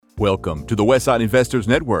Welcome to the Westside Investors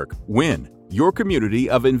Network, WIN, your community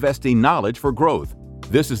of investing knowledge for growth.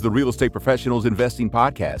 This is the Real Estate Professionals Investing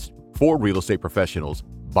Podcast for real estate professionals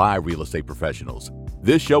by real estate professionals.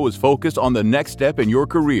 This show is focused on the next step in your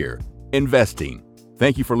career, investing.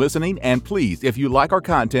 Thank you for listening, and please, if you like our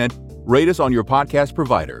content, rate us on your podcast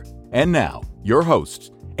provider. And now, your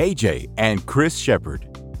hosts, AJ and Chris Shepard.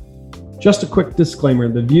 Just a quick disclaimer,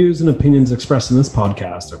 the views and opinions expressed in this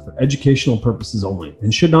podcast are for educational purposes only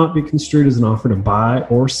and should not be construed as an offer to buy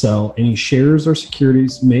or sell any shares or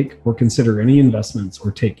securities, make or consider any investments,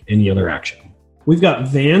 or take any other action. We've got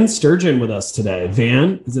Van Sturgeon with us today.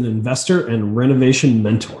 Van is an investor and renovation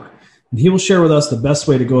mentor, and he will share with us the best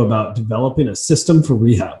way to go about developing a system for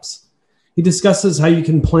rehabs. He discusses how you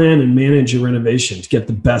can plan and manage your renovation to get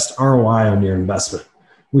the best ROI on your investment.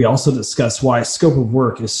 We also discuss why scope of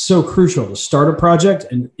work is so crucial to start a project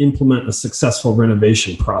and implement a successful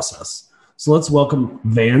renovation process. So let's welcome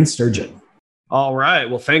Van Sturgeon. All right.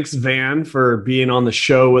 Well, thanks, Van, for being on the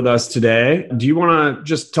show with us today. Do you want to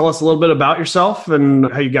just tell us a little bit about yourself and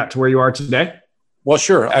how you got to where you are today? Well,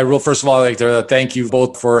 sure. I will first of all like to thank you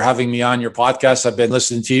both for having me on your podcast. I've been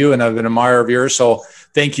listening to you and I've been an admirer of yours. So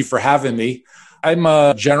thank you for having me. I'm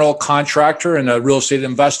a general contractor and a real estate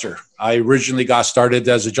investor. I originally got started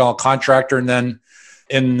as a general contractor and then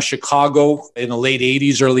in Chicago in the late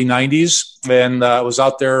 80s, early 90s. And I was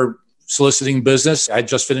out there soliciting business. I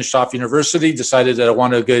just finished off university, decided that I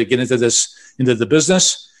wanted to get into the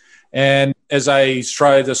business. And as I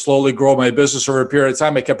tried to slowly grow my business over a period of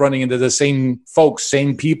time, I kept running into the same folks,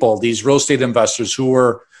 same people, these real estate investors who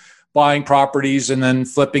were buying properties and then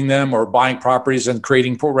flipping them, or buying properties and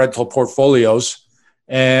creating rental portfolios.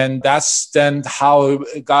 And that's then how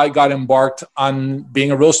I got embarked on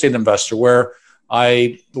being a real estate investor, where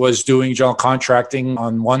I was doing general contracting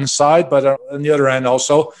on one side, but on the other end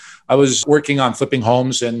also, I was working on flipping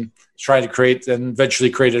homes and trying to create and eventually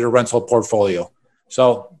created a rental portfolio.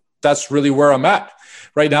 So that's really where I'm at.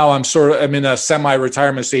 Right now, I'm in a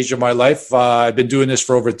semi-retirement stage of my life. I've been doing this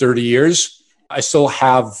for over 30 years. I still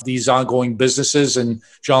have these ongoing businesses and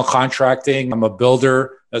general contracting. I'm a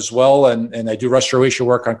builder as well, and I do restoration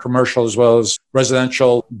work on commercial as well as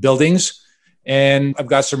residential buildings. And I've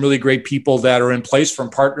got some really great people that are in place, from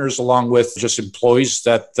partners along with just employees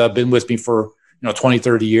that have been with me for 20,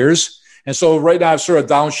 30 years. And so right now I've sort of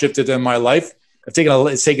downshifted in my life. It's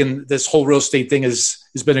taken this whole real estate thing has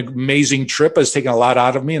been an amazing trip. It's taken a lot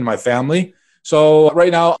out of me and my family. So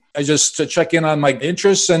right now I just check in on my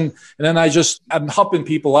interests and then I'm helping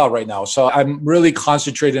people out right now. So I'm really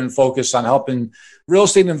concentrated and focused on helping real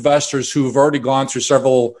estate investors who've already gone through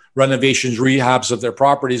several renovations, rehabs of their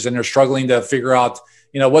properties, and they're struggling to figure out,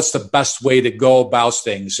 what's the best way to go about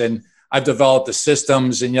things. And I've developed the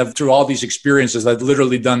systems, and through all these experiences, I've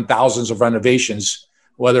literally done thousands of renovations,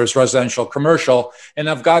 whether it's residential, commercial. And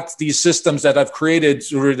I've got these systems that I've created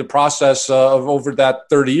through the process of over that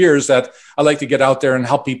 30 years that I like to get out there and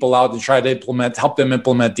help people out and try to help them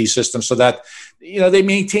implement these systems so that, they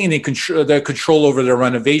maintain their control over their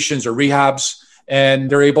renovations or rehabs, and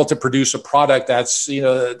they're able to produce a product that's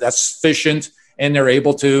efficient, and they're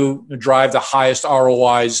able to drive the highest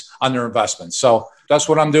ROIs on their investments. So that's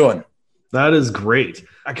what I'm doing. That is great.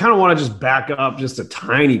 I kind of want to just back up just a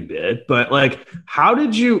tiny bit, but how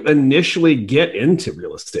did you initially get into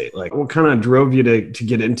real estate? What kind of drove you to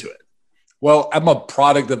get into it? Well, I'm a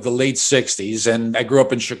product of the late 60s, and I grew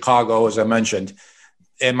up in Chicago, as I mentioned.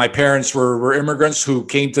 And my parents were immigrants who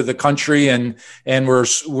came to the country and were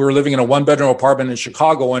living in a one-bedroom apartment in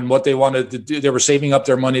Chicago. And what they wanted to do, they were saving up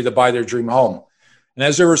their money to buy their dream home. And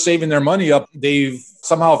as they were saving their money up, they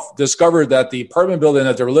somehow discovered that the apartment building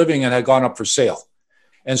that they were living in had gone up for sale.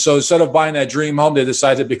 And so instead of buying that dream home, they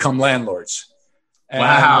decided to become landlords. And,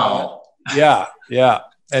 wow. Yeah.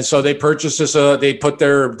 And so they purchased this, they put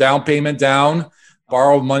their down payment down,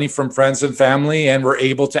 borrowed money from friends and family, and were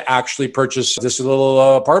able to actually purchase this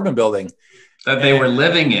little apartment building. That they were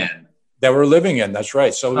living in. That were living in, that's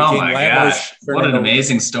right. So we became landlords. Gosh. What an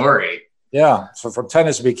amazing story. Yeah. So from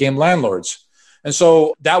tenants, we became landlords. And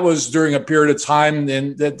so that was during a period of time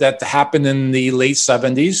that happened in the late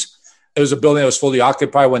 70s. It was a building that was fully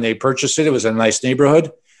occupied when they purchased it. It was a nice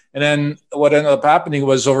neighborhood. And then what ended up happening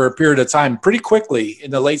was, over a period of time, pretty quickly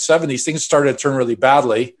in the late 70s, things started to turn really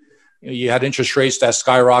badly. You had interest rates that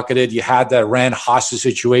skyrocketed. You had that Iran hostage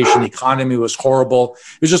situation. The economy was horrible.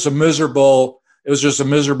 It was just a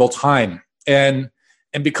miserable time. And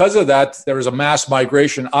because of that, there was a mass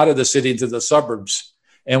migration out of the city into the suburbs.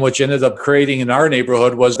 And what you ended up creating in our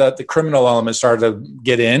neighborhood was that the criminal element started to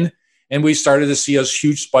get in, and we started to see a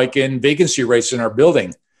huge spike in vacancy rates in our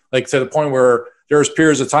building, to the point where there was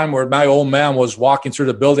periods of time where my old man was walking through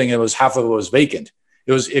the building and half of it was vacant.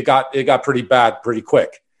 It got pretty bad pretty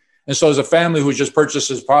quick. And so as a family who just purchased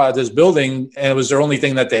this building and it was their only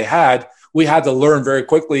thing that they had, we had to learn very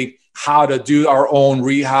quickly how to do our own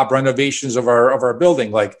rehab renovations of our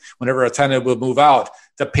building. Like whenever a tenant would move out,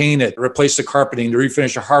 to paint it, replace the carpeting, to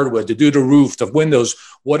refinish the hardwood, to do the roof, the windows,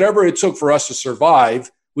 whatever it took for us to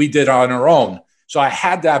survive, we did on our own. So I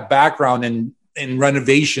had that background in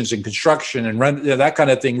renovations and construction and that kind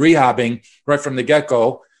of thing, rehabbing right from the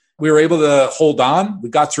get-go. We were able to hold on. We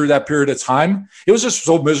got through that period of time. It was just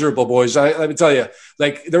so miserable, boys. Let me tell you,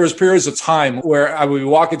 like there was periods of time where I would be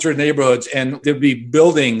walking through the neighborhoods and there'd be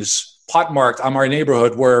buildings pot-marked on our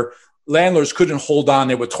neighborhood where landlords couldn't hold on.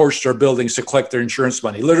 They would torch their buildings to collect their insurance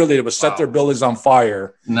money. Literally, they would set their buildings on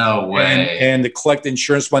fire. No way. And to collect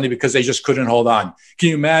insurance money because they just couldn't hold on. Can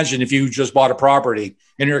you imagine if you just bought a property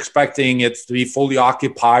and you're expecting it to be fully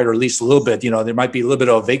occupied or at least a little bit, there might be a little bit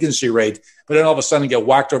of a vacancy rate, but then all of a sudden get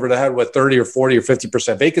whacked over the head with 30 or 40 or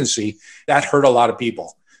 50% vacancy. That hurt a lot of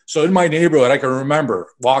people. So in my neighborhood, I can remember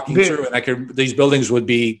walking through and these buildings would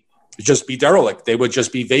just be derelict. They would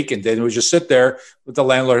just be vacant. They would just sit there with the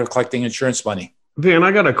landlord collecting insurance money. Van,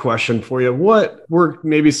 I got a question for you. What were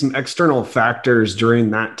maybe some external factors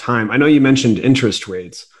during that time? I know you mentioned interest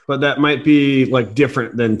rates, but that might be like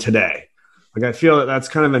different than today. Like, I feel that that's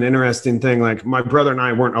kind of an interesting thing. Like, my brother and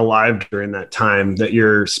I weren't alive during that time that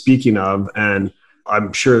you're speaking of. And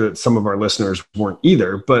I'm sure that some of our listeners weren't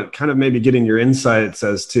either, but kind of maybe getting your insights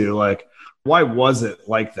as to like, why was it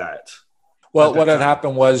like that? Well, what had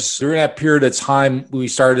happened was during that period of time, we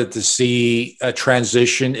started to see a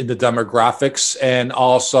transition in the demographics, and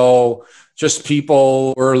also just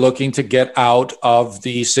people were looking to get out of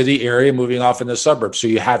the city area, moving off in the suburbs. So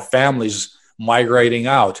you had families migrating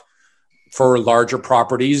out for larger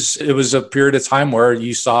properties. It was a period of time where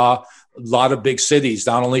you saw a lot of big cities,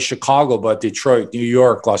 not only Chicago, but Detroit, New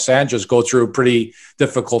York, Los Angeles, go through a pretty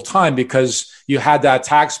difficult time because you had that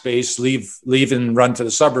tax base leave and run to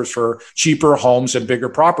the suburbs for cheaper homes and bigger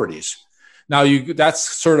properties. Now that's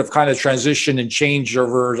sort of kind of transition and change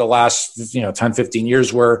over the last 10, 15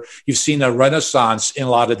 years where you've seen a renaissance in a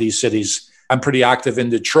lot of these cities. I'm pretty active in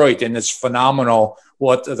Detroit, and it's phenomenal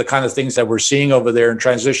what the kind of things that we're seeing over there in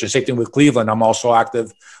transition. Same thing with Cleveland. I'm also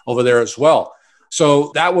active over there as well.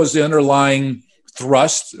 So that was the underlying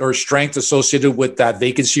thrust or strength associated with that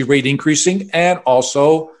vacancy rate increasing. And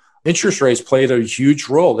also interest rates played a huge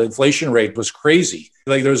role. The inflation rate was crazy.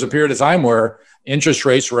 Like there was a period of time where interest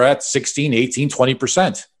rates were at 16, 18,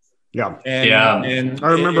 20%. Yeah. And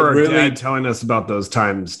I remember our dad telling us about those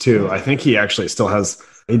times too. I think he actually still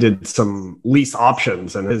he did some lease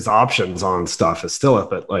options, and his options on stuff is still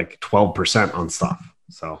up at like 12% on stuff.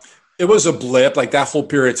 So it was a blip, like that whole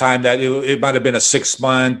period of time that it might have been a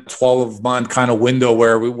 6-month, 12-month kind of window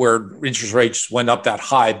where interest rates went up that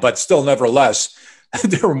high, but still, nevertheless,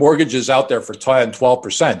 there were mortgages out there for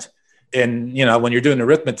 12%. And, when you're doing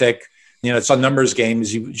arithmetic, it's a numbers game,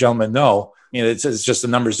 as you gentlemen know. It's just the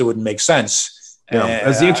numbers that wouldn't make sense. Yeah.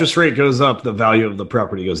 As the interest rate goes up, the value of the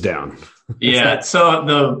property goes down. Yeah.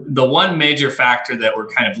 So the one major factor that we're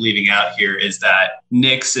kind of leaving out here is that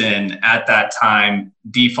Nixon at that time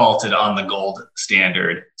defaulted on the gold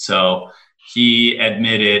standard. So he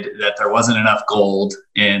admitted that there wasn't enough gold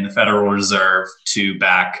in the Federal Reserve to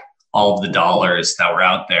back all of the dollars that were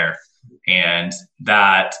out there. And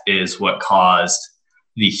that is what caused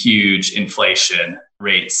the huge inflation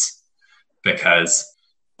rates, because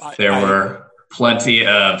there were plenty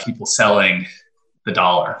of people selling the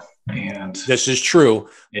dollar. And this is true.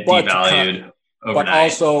 It devalued overnight. But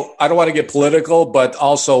also, I don't want to get political, but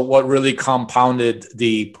also what really compounded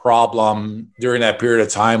the problem during that period of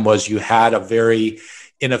time was you had a very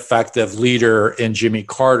ineffective leader in Jimmy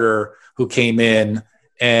Carter who came in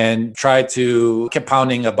and kept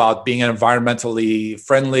pounding about being environmentally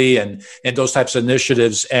friendly and those types of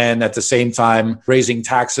initiatives. And at the same time, raising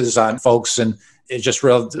taxes on folks, and it just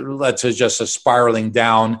led to just a spiraling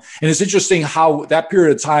down. And it's interesting how that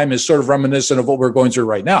period of time is sort of reminiscent of what we're going through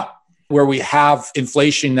right now, where we have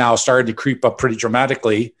inflation now starting to creep up pretty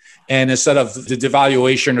dramatically. And instead of the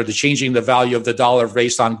devaluation or the changing the value of the dollar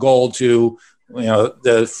based on gold to,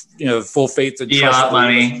 the full faith and trust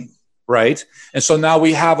money. Right. And so now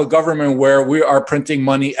we have a government where we are printing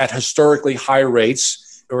money at historically high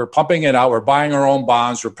rates. We're pumping it out. We're buying our own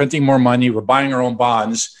bonds. We're printing more money. We're buying our own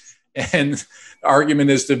bonds. And the argument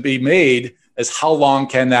is to be made is how long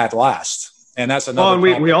can that last? And that's another.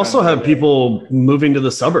 Well, we also have people moving to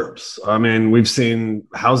the suburbs. I mean, we've seen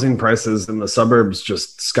housing prices in the suburbs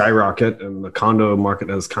just skyrocket, and the condo market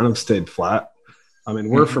has kind of stayed flat. I mean,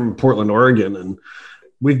 we're from Portland, Oregon, and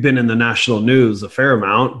we've been in the national news a fair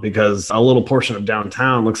amount because a little portion of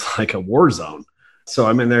downtown looks like a war zone. So,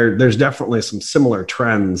 I mean, there's definitely some similar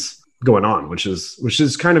trends going on, which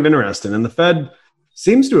is kind of interesting. And the Fed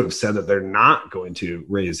seems to have said that they're not going to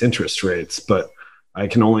raise interest rates, but I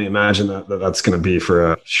can only imagine that's going to be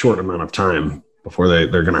for a short amount of time before they're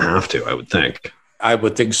going to have to, I would think. I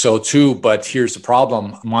would think so too, but here's the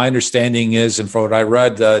problem. My understanding is, and from what I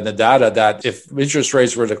read in the data, that if interest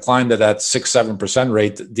rates were to climb to that 6-7%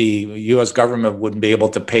 rate, the U.S. government wouldn't be able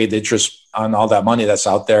to pay the interest on all that money that's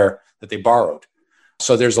out there that they borrowed.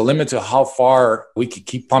 So there's a limit to how far we could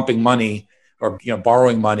keep pumping money or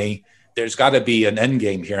borrowing money. There's got to be an end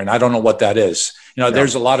game here, and I don't know what that is.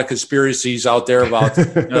 There's a lot of conspiracies out there about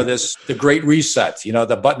the Great Reset.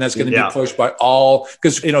 The button that's going to be pushed by all,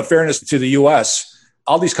 because fairness to the U.S.,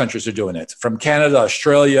 all these countries are doing it. From Canada,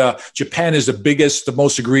 Australia, Japan is the biggest, the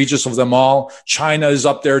most egregious of them all. China is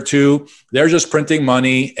up there too. They're just printing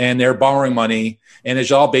money and they're borrowing money, and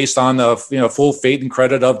it's all based on the full faith and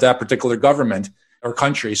credit of that particular government or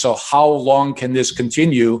country. So how long can this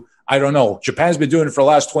continue? I don't know. Japan's been doing it for the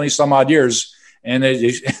last 20 some odd years, and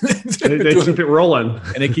they keep it rolling.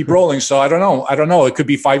 And they keep rolling. So I don't know. It could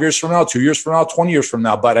be 5 years from now, 2 years from now, 20 years from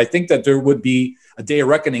now. But I think that there would be a day of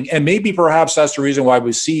reckoning. And maybe perhaps that's the reason why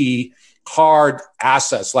we see hard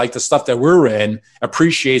assets like the stuff that we're in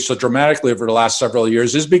appreciate so dramatically over the last several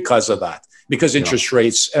years is because of that. Because interest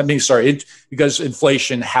rates, because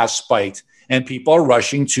inflation has spiked and people are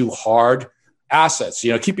rushing to hard assets.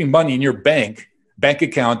 Keeping money in your bank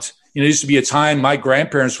account. There used to be a time my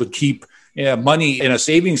grandparents would keep money in a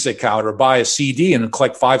savings account or buy a CD and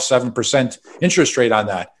collect 5-7% interest rate on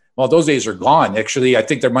that. Well, those days are gone. Actually, I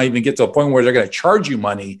think there might even get to a point where they're going to charge you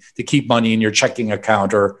money to keep money in your checking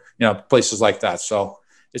account or places like that. So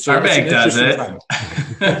our bank does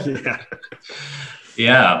it.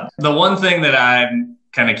 Yeah. The one thing that I'm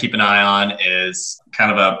kind of keep an eye on is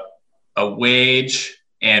kind of a wage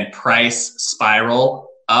and price spiral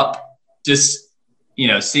up. Just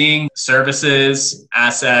seeing services,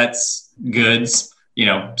 assets, goods,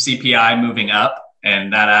 CPI moving up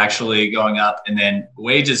and that actually going up and then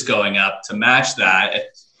wages going up to match that,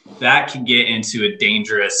 that can get into a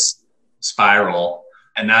dangerous spiral.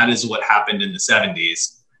 And that is what happened in the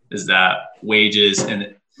 70s, is that wages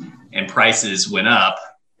and prices went up.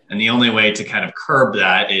 And the only way to kind of curb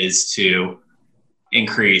that is to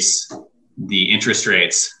increase the interest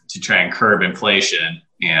rates to try and curb inflation.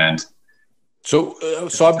 And So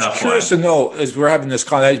I'm curious to know, as we're having this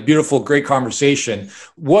beautiful, great conversation,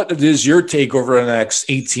 what is your take over the next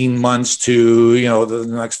 18 months to, the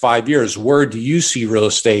next 5 years? Where do you see real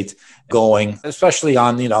estate going, especially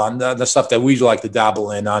on, on the stuff that we like to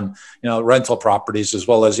dabble in on, rental properties as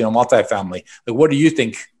well as, multifamily? Like, what do you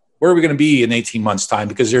think? Where are we going to be in 18 months' time?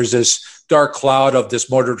 Because there's this dark cloud of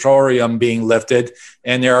this moratorium being lifted.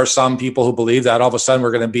 And there are some people who believe that all of a sudden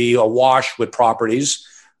we're going to be awash with properties.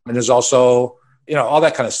 And there's also, all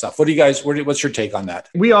that kind of stuff. What's your take on that?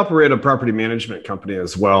 We operate a property management company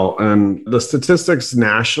as well. And the statistics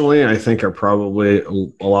nationally, I think, are probably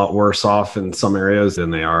a lot worse off in some areas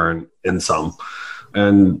than they are in some.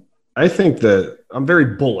 And I think that I'm very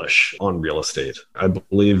bullish on real estate. I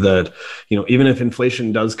believe that, even if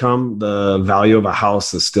inflation does come, the value of a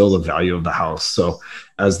house is still the value of the house. So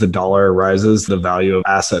as the dollar rises, the value of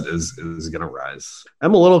asset is going to rise.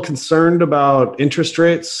 I'm a little concerned about interest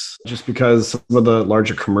rates just because some of the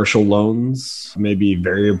larger commercial loans may be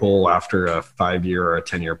variable after a 5-year or a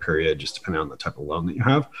 10-year period, just depending on the type of loan that you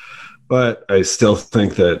have. But I still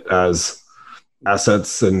think that as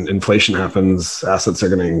assets and inflation happens, assets are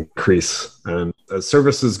going to increase. And as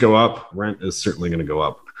services go up, rent is certainly going to go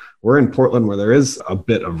up. We're in Portland where there is a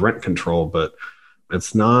bit of rent control, but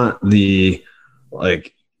it's not the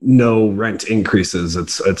no rent increases.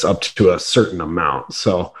 It's up to a certain amount.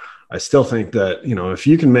 So I still think that, if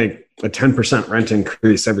you can make a 10% rent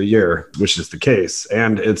increase every year, which is the case,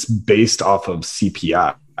 and it's based off of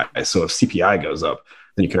CPI. So if CPI goes up,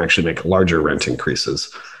 then you can actually make larger rent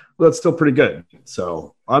increases. That's still pretty good.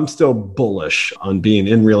 So I'm still bullish on being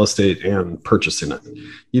in real estate and purchasing it,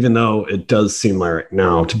 even though it does seem like right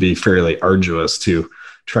now to be fairly arduous to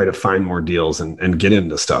try to find more deals and get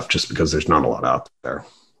into stuff just because there's not a lot out there.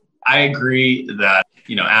 I agree that,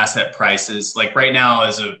 asset prices, like right now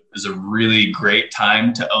is a really great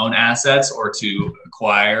time to own assets or to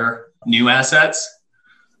acquire new assets.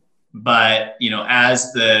 But,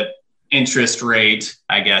 as the interest rate,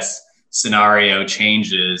 scenario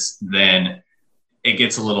changes, then it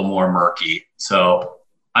gets a little more murky. So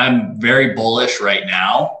I'm very bullish right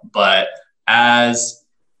now, but as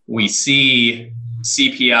we see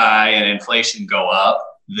CPI and inflation go up,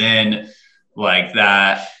 then like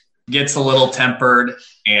that gets a little tempered.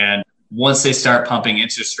 And once they start pumping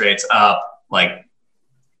interest rates up, like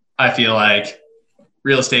I feel like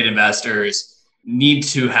real estate investors need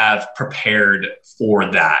to have prepared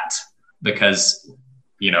for that, because,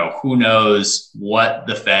 who knows what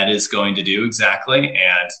the Fed is going to do exactly.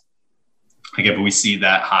 And if we see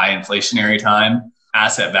that high inflationary time,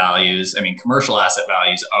 commercial asset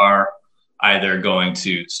values are either going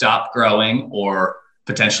to stop growing or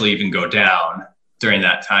potentially even go down during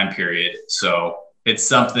that time period. So it's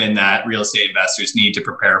something that real estate investors need to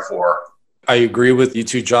prepare for. I agree with you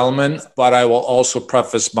two gentlemen, but I will also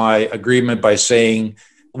preface my agreement by saying,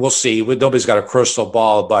 we'll see. Nobody's got a crystal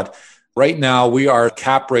ball, but right now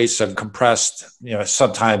cap rates have compressed,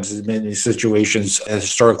 sometimes in many situations at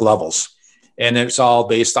historic levels. And it's all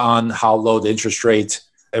based on how low the interest rate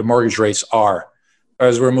and mortgage rates are.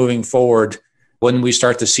 As we're moving forward, when we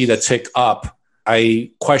start to see that tick up,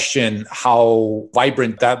 I question how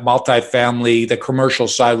vibrant that multifamily, the commercial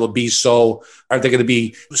side will be. So are they going to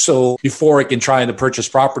be so euphoric in trying to purchase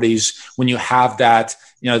properties when you have that,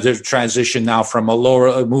 the transition now from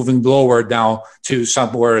moving lower now to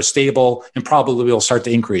somewhere stable, and probably will start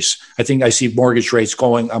to increase. I think I see mortgage rates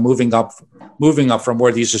moving up from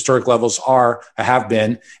where these historic levels have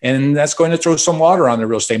been, and that's going to throw some water on the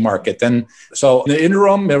real estate market. And so in the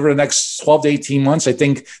interim, over the next 12 to 18 months, I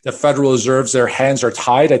think the Federal Reserve's, their hands are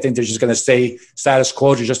tied. I think they're just going to stay status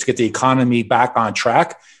quo just to get the economy back on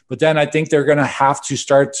track. But then I think they're going to have to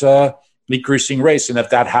start decreasing rates. And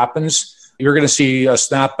if that happens, you're going to see a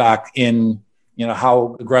snapback in,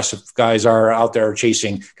 how aggressive guys are out there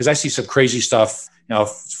chasing. Because I see some crazy stuff,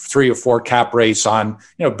 3 or 4 cap rates on,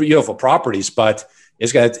 beautiful properties, but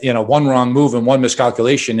it's got, one wrong move and one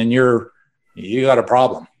miscalculation, and you got a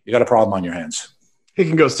problem. You got a problem on your hands. It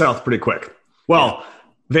can go south pretty quick. Well,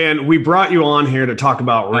 Van, we brought you on here to talk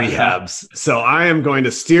about rehabs. So I am going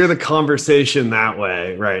to steer the conversation that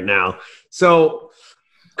way right now. So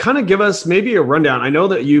kind of give us maybe a rundown. I know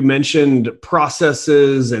that you mentioned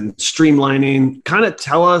processes and streamlining. Kind of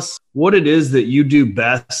tell us what it is that you do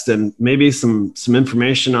best, and maybe some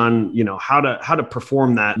information on, how to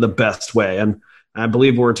perform that the best way. And I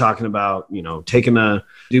believe we're talking about, taking a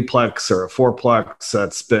duplex or a fourplex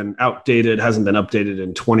that's been outdated, hasn't been updated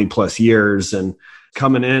in 20 plus years, and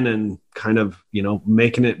coming in and kind of,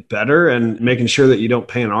 making it better and making sure that you don't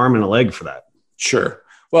pay an arm and a leg for that. Sure.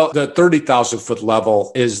 Well, the 30,000 foot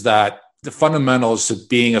level is that the fundamentals of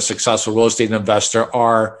being a successful real estate investor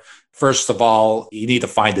are, first of all, you need to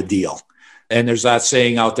find a deal. And there's that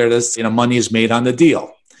saying out there that, money is made on the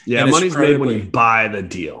deal. Yeah, and money's made when you buy the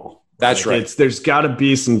deal. That's right. There's got to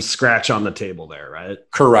be some scratch on the table there, right?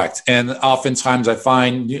 Correct. And oftentimes I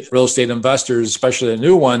find real estate investors, especially the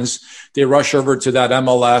new ones, they rush over to that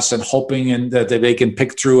MLS and hoping that they can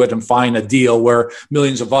pick through it and find a deal where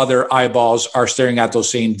millions of other eyeballs are staring at those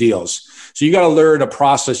same deals. So you got to learn a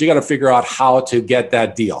process. You got to figure out how to get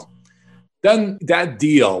that deal. Then that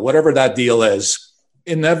deal, whatever that deal is,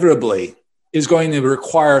 inevitably is going to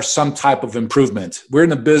require some type of improvement. We're in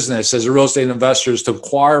the business as real estate investors to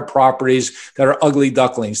acquire properties that are ugly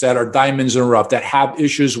ducklings, that are diamonds in the rough, that have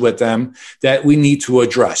issues with them that we need to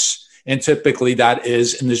address. And typically that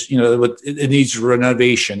is, it needs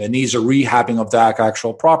renovation. It needs a rehabbing of that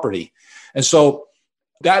actual property. And so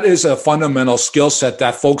that is a fundamental skill set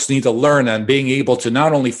that folks need to learn, and being able to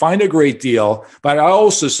not only find a great deal, but I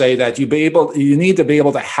also say that you need to be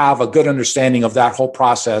able to have a good understanding of that whole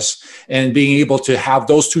process and being able to have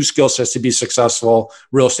those two skill sets to be a successful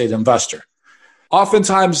real estate investor.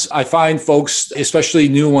 Oftentimes I find folks, especially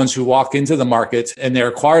new ones who walk into the market and they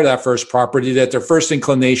acquire that first property, that their first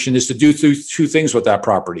inclination is to do two things with that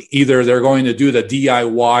property. Either they're going to do the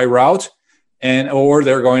DIY route, or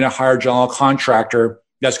they're going to hire a general contractor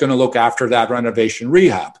that's going to look after that renovation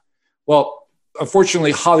rehab. Well,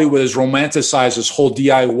 unfortunately, Hollywood has romanticized this whole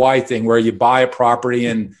DIY thing where you buy a property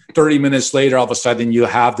and 30 minutes later, all of a sudden you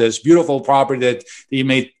have this beautiful property that you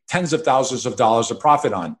made tens of thousands of dollars of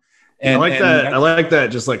profit on. And, I like that.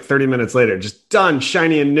 Just like 30 minutes later, just done,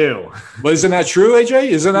 shiny and new. But isn't that true, AJ?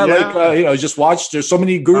 Isn't that just watch? There's so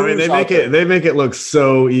many gurus. They make it look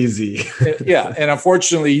so easy. Yeah, and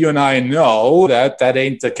unfortunately, you and I know that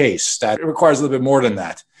ain't the case. That it requires a little bit more than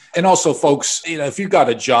that. And also, folks, if you've got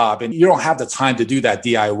a job and you don't have the time to do that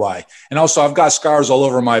DIY, and also I've got scars all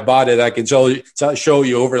over my body that I can show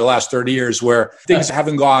you over the last 30 years where things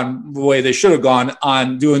haven't gone the way they should have gone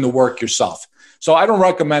on doing the work yourself. So I don't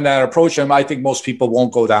recommend that approach, and I think most people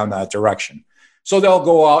won't go down that direction. So they'll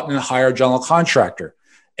go out and hire a general contractor.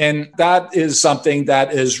 And that is something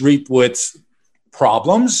that is reaped with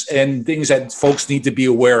problems and things that folks need to be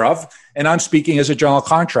aware of. And I'm speaking as a general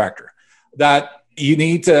contractor. that you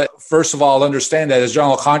need to, first of all, understand that as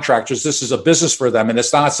general contractors, this is a business for them, and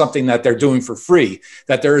it's not something that they're doing for free,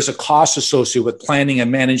 that there is a cost associated with planning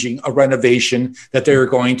and managing a renovation, that they're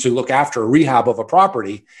going to look after a rehab of a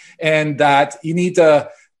property, and that you need to,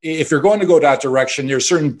 if you're going to go that direction, there's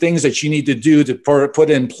certain things that you need to do to put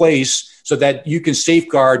in place so that you can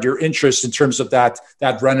safeguard your interest in terms of that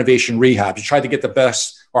renovation rehab. You try to get the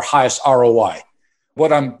best or highest ROI.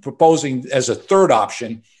 What I'm proposing as a third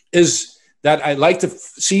option is that I'd like to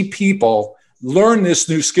see people learn this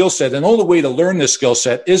new skill set. And the only way to learn this skill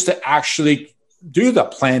set is to actually do the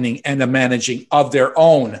planning and the managing of their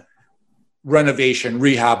own renovation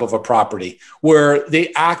rehab of a property, where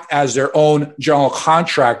they act as their own general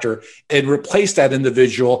contractor and replace that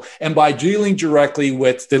individual. And by dealing directly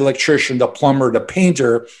with the electrician, the plumber, the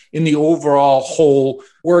painter in the overall whole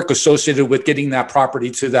work associated with getting that property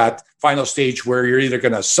to that final stage where you're either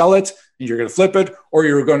going to sell it and you're going to flip it, or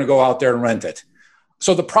you're going to go out there and rent it.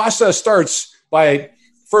 So the process starts by,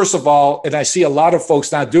 first of all, and I see a lot of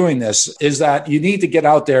folks not doing this, is that you need to get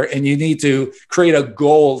out there and you need to create a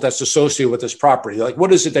goal that's associated with this property. Like,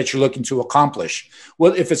 what is it that you're looking to accomplish?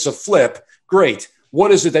 Well, if it's a flip, great.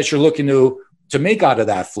 What is it that you're looking to make out of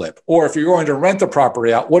that flip? Or if you're going to rent the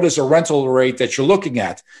property out, what is the rental rate that you're looking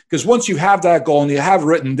at? Because once you have that goal and you have it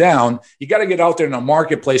written down, you got to get out there in the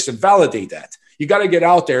marketplace and validate that. You got to get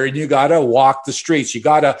out there and you got to walk the streets. You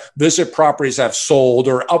got to visit properties that have sold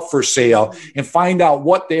or up for sale and find out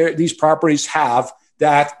what these properties have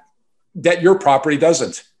that your property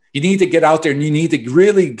doesn't. You need to get out there and you need to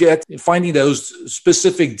really get finding those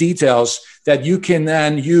specific details that you can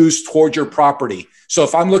then use toward your property. So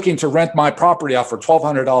if I'm looking to rent my property out for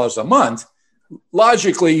 $1,200 a month,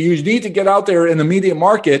 logically, you need to get out there in the media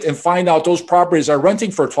market and find out those properties are renting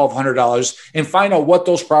for $1,200 and find out what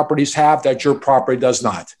those properties have that your property does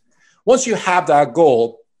not. Once you have that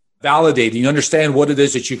goal validated, you understand what it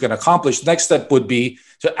is that you can accomplish. The next step would be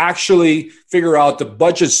to actually figure out the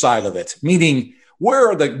budget side of it, meaning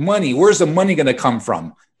where's the money going to come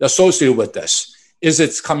from associated with this? Is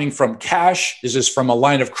it coming from cash? Is this from a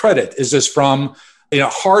line of credit? Is this from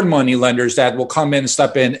hard money lenders that will come in,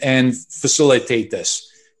 step in and facilitate this?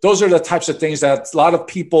 Those are the types of things that a lot of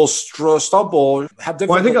people stumble, have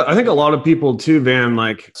difficulty. Well, I think a lot of people too, Van,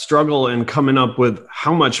 like struggle in coming up with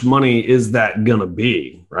how much money is that going to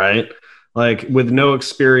be, right? Like with no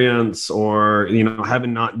experience or,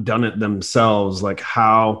 having not done it themselves, like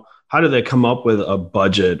how do they come up with a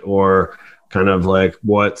budget or kind of like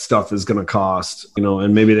what stuff is going to cost,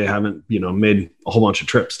 and maybe they haven't, made a whole bunch of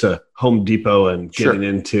trips to Home Depot and getting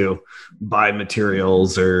into buy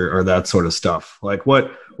materials or that sort of stuff. Like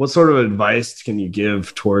what sort of advice can you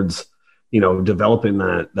give towards, developing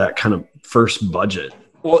that kind of first budget?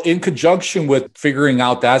 Well, in conjunction with figuring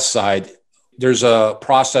out that side, there's a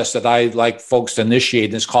process that I like folks to initiate,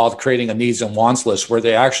 and it's called creating a needs and wants list, where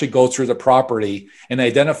they actually go through the property and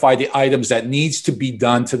identify the items that needs to be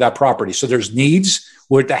done to that property. So there's needs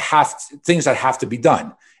where things that have to be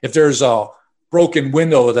done. If there's a broken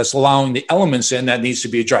window that's allowing the elements in, that needs to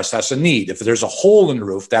be addressed, that's a need. If there's a hole in the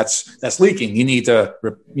roof that's leaking,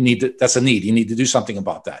 that's a need. You need to do something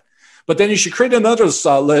about that. But then you should create another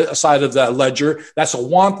side of that ledger. That's a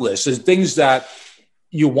want list. Is things that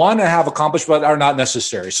you want to have accomplished, but are not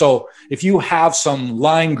necessary. So if you have some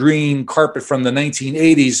lime green carpet from the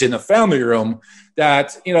 1980s in a family room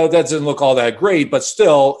that, that doesn't look all that great, but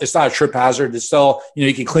still it's not a trip hazard. It's still,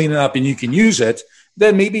 you can clean it up and you can use it.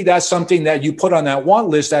 Then maybe that's something that you put on that want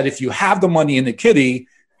list, that if you have the money in the kitty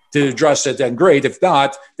to address it, then great. If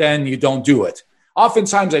not, then you don't do it.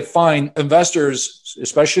 Oftentimes I find investors,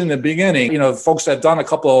 especially in the beginning, folks that have done a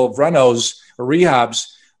couple of renos or rehabs,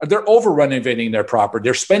 they're over renovating their property.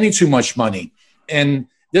 They're spending too much money. And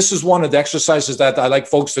this is one of the exercises that I like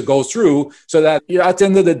folks to go through so that at the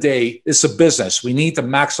end of the day, it's a business. We need to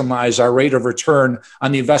maximize our rate of return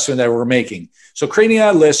on the investment that we're making. So creating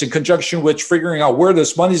that list in conjunction with figuring out where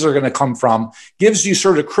this monies are going to come from gives you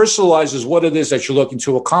sort of crystallizes what it is that you're looking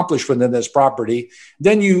to accomplish within this property.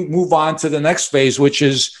 Then you move on to the next phase, which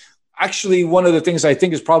is actually one of the things I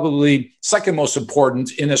think is probably second most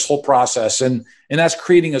important in this whole process. And that's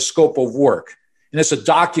creating a scope of work. And it's a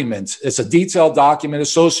document. It's a detailed document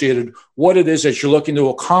associated what it is that you're looking to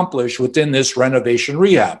accomplish within this renovation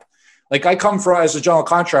rehab. Like I come from, as a general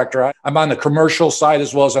contractor, I'm on the commercial side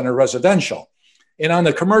as well as on the residential. And on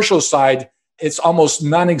the commercial side, it's almost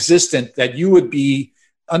non-existent that you would be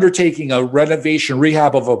undertaking a renovation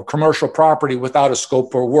rehab of a commercial property without a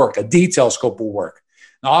scope of work, a detailed scope of work.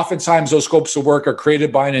 Now, oftentimes those scopes of work are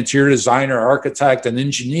created by an interior designer, architect, and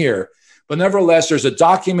engineer. But nevertheless, there's a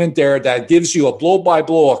document there that gives you a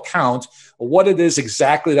blow-by-blow account of what it is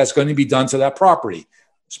exactly that's going to be done to that property.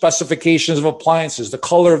 Specifications of appliances, the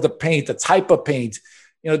color of the paint, the type of paint,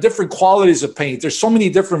 different qualities of paint. There's so many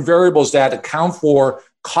different variables that account for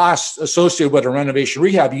costs associated with a renovation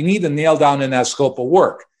rehab. You need to nail down in that scope of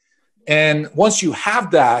work. And once you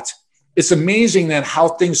have that, it's amazing then how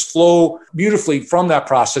things flow beautifully from that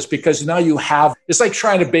process, because now it's like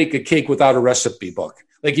trying to bake a cake without a recipe book.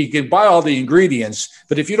 Like you can buy all the ingredients,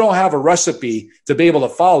 but if you don't have a recipe to be able to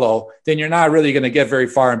follow, then you're not really going to get very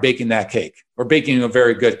far in baking that cake or baking a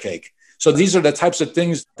very good cake. So these are the types of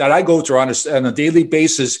things that I go through on a daily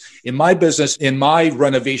basis in my business, in my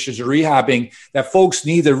renovations and rehabbing, that folks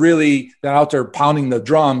need to really get out there pounding the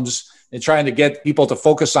drums and trying to get people to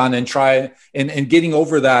focus on and try and getting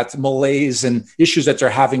over that malaise and issues that they're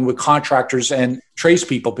having with contractors and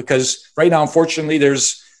tradespeople. Because right now, unfortunately,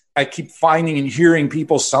 I keep finding and hearing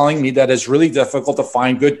people telling me that it's really difficult to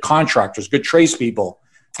find good contractors, good tradespeople.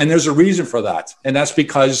 And there's a reason for that. And that's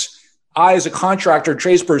because I, as a contractor,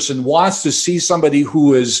 tradesperson, wants to see somebody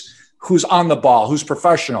who's on the ball, who's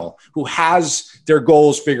professional, who has their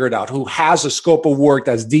goals figured out, who has a scope of work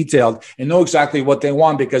that's detailed and know exactly what they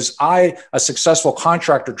want. Because I, a successful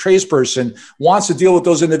contractor, tradesperson, wants to deal with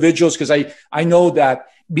those individuals, because I know that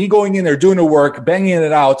me going in there, doing the work, banging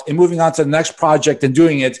it out and moving on to the next project and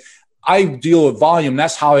doing it, I deal with volume.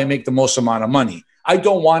 That's how I make the most amount of money. I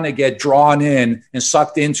don't want to get drawn in and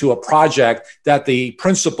sucked into a project that the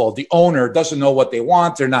principal, the owner, doesn't know what they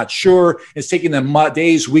want. They're not sure. It's taking them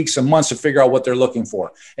days, weeks, and months to figure out what they're looking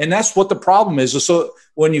for. And that's what the problem is. So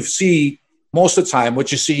when you see, most of the time,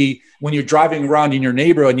 what you see when you're driving around in your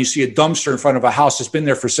neighborhood and you see a dumpster in front of a house that's been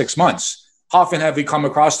there for 6 months, how often have we come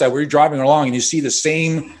across that where you're driving along and you see the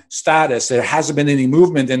same status? There hasn't been any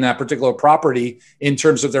movement in that particular property in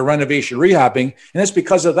terms of their renovation rehabbing. And it's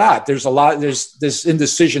because of that. There's this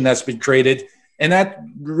indecision that's been created. And that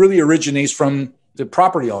really originates from the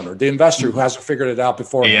property owner, the investor who hasn't figured it out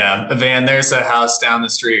before. Yeah, Van, there's a house down the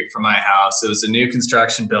street from my house. It was a new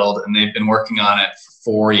construction build and they've been working on it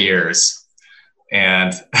for 4 years.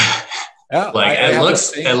 And yeah,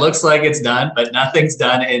 it looks like it's done, but nothing's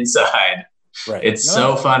done inside. Right. It's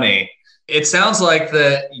so funny. It sounds like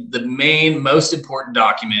the main, most important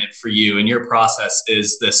document for you in your process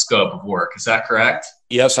is the scope of work. Is that correct?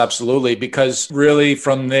 Yes, absolutely. Because really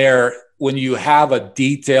from there, when you have a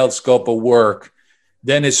detailed scope of work,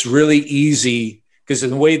 then it's really easy, because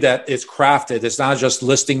in the way that it's crafted, it's not just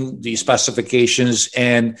listing the specifications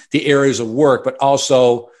and the areas of work, but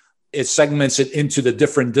also it segments it into the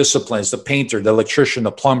different disciplines, the painter, the electrician,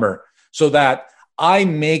 the plumber, so that I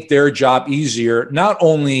make their job easier, not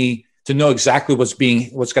only to know exactly what's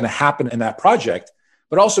going to happen in that project,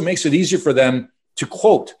 but also makes it easier for them to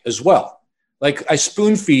quote as well. Like I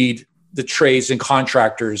spoon feed the trades and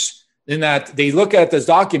contractors in that they look at this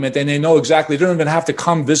document and they know exactly, they don't even have to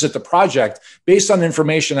come visit the project. Based on the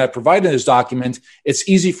information I provided in this document, it's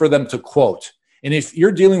easy for them to quote. And if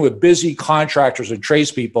you're dealing with busy contractors and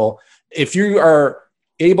tradespeople, if you are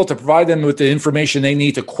able to provide them with the information they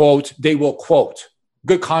need to quote, they will quote.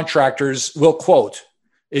 Good contractors will quote.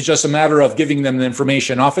 It's just a matter of giving them the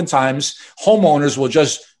information. Oftentimes, homeowners will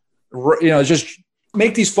just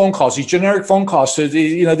make these phone calls, these generic phone calls to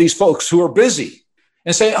these folks who are busy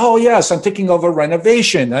and say, "Oh yes, I'm thinking of a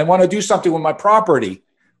renovation. I want to do something with my property."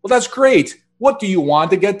 Well, that's great. What do you want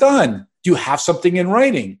to get done? Do you have something in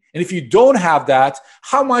writing? And if you don't have that,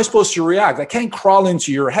 how am I supposed to react? I can't crawl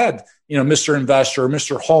into your head, Mr. Investor,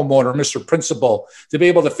 Mr. Homeowner, Mr. Principal, to be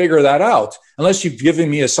able to figure that out, unless you've given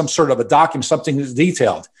me some sort of a document, something that's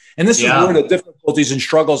detailed. And this is where the difficulties and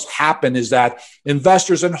struggles happen, is that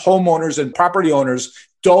investors and homeowners and property owners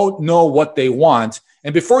don't know what they want.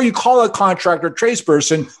 And before you call a contractor,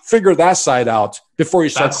 tradesperson, figure that side out before you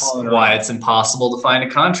start calling. That's why it's impossible to find a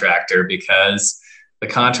contractor, because the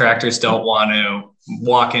contractors don't want to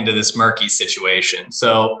walk into this murky situation.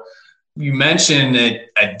 So you mentioned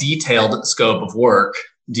a detailed scope of work.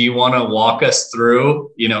 Do you want to walk us through,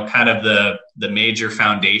 kind of the major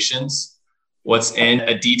foundations? What's in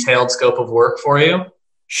a detailed scope of work for you?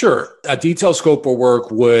 Sure. A detailed scope of work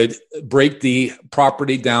would break the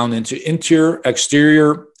property down into interior,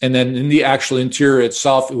 exterior, and then in the actual interior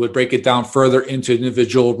itself, it would break it down further into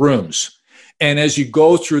individual rooms. And as you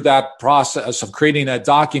go through that process of creating that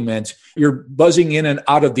document, you're buzzing in and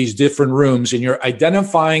out of these different rooms and you're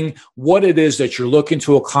identifying what it is that you're looking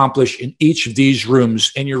to accomplish in each of these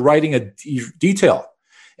rooms. And you're writing a detail,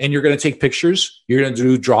 and you're going to take pictures. You're going to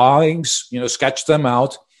do drawings, sketch them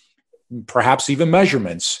out, perhaps even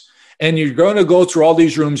measurements. And you're going to go through all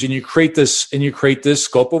these rooms and you create this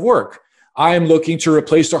scope of work. I am looking to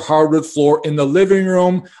replace the hardwood floor in the living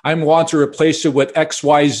room. I want to replace it with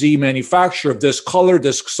XYZ manufacturer of this color,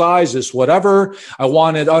 this size, this whatever. I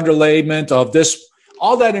want an underlayment of this.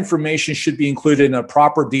 All that information should be included in a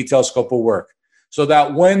proper detailed scope of work so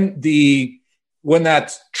that when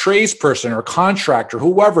that tradesperson or contractor,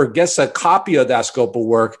 whoever gets a copy of that scope of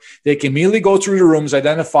work, they can immediately go through the rooms,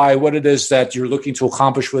 identify what it is that you're looking to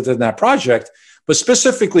accomplish within that project. But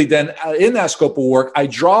specifically then in that scope of work, I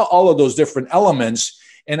draw all of those different elements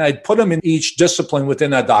and I put them in each discipline within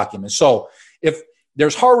that document. So if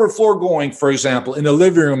there's hardwood floor going, for example, in the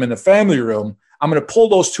living room and the family room, I'm going to pull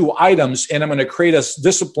those two items and I'm going to create a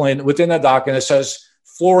discipline within that document that says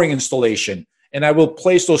flooring installation. And I will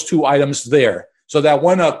place those two items there so that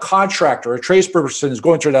when a contractor, a tradesperson is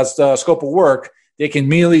going through that scope of work, they can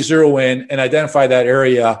immediately zero in and identify that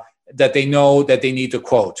area that they know that they need to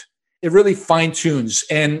quote. It really fine-tunes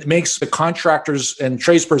and makes the contractors and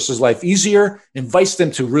tradesperson's life easier, invites them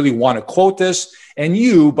to really want to quote this. And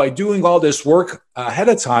you, by doing all this work ahead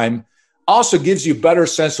of time, also gives you a better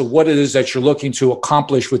sense of what it is that you're looking to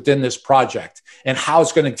accomplish within this project and how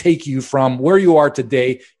it's going to take you from where you are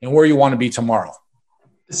today and where you want to be tomorrow.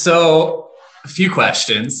 So a few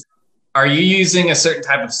questions. Are you using a certain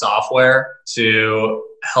type of software to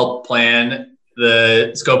help plan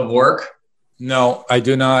the scope of work? No, I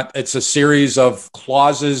do not. It's a series of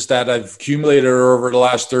clauses that I've accumulated over the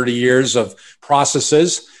last 30 years of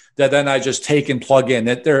processes that then I just take and plug in.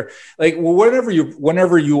 That they're like, whenever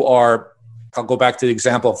you are, I'll go back to the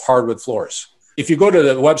example of hardwood floors. If you go to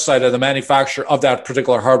the website of the manufacturer of that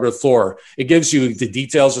particular hardwood floor, it gives you the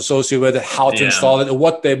details associated with it, how to install it, and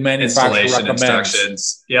what the manufacturer recommends.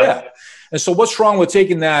 Instructions. Yep. Yeah. And so what's wrong with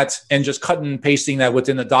taking that and just cutting and pasting that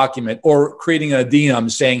within the document or creating a DM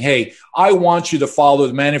saying, hey, I want you to follow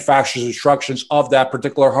the manufacturer's instructions of that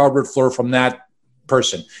particular hardwood floor from that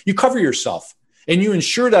person. You cover yourself and you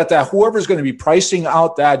ensure that whoever's going to be pricing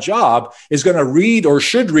out that job is going to read or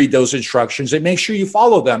should read those instructions and make sure you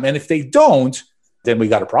follow them. And if they don't, then we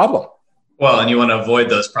got a problem. Well, and you want to avoid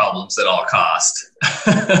those problems at all cost.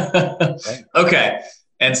 Okay.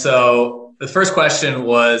 And so the first question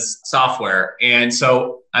was software. And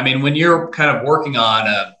so, I mean, when you're kind of working on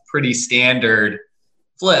a pretty standard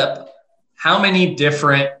flip, how many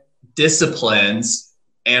different disciplines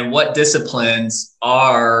and what disciplines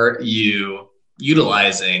are you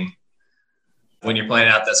utilizing when you're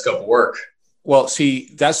planning out that scope of work? Well,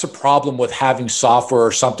 see, that's the problem with having software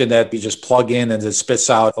or something that you just plug in and it spits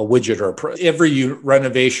out a widget. Or every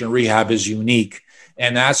renovation rehab is unique.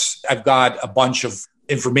 And I've got a bunch of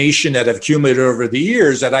information that I've accumulated over the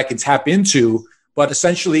years that I can tap into, but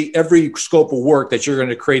essentially every scope of work that you're going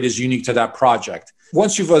to create is unique to that project.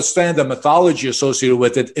 Once you've understand the methodology associated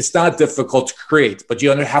with it, it's not difficult to create, but you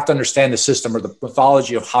have to understand the system or the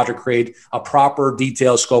methodology of how to create a proper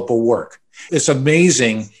detailed scope of work. It's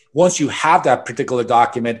amazing once you have that particular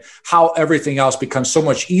document, how everything else becomes so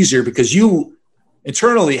much easier because you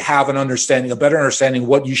internally have a better understanding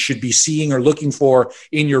what you should be seeing or looking for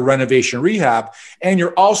in your renovation rehab. And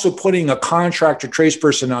you're also putting a contractor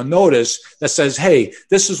tradesperson on notice that says, hey,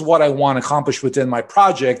 this is what I want to accomplish within my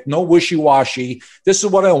project. No wishy-washy. This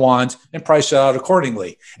is what I want, and price it out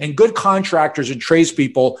accordingly. And good contractors and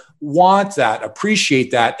tradespeople want that,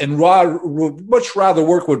 appreciate that, and much rather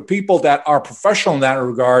work with people that are professional in that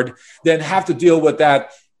regard than have to deal with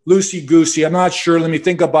that loosey-goosey, I'm not sure, let me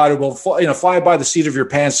think about it, will fly by the seat of your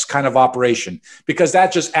pants kind of operation, because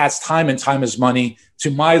that just adds time, and time is money to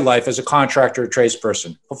my life as a contractor or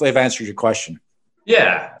tradesperson. Hopefully I've answered your question.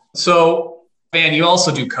 Yeah. So, Van, you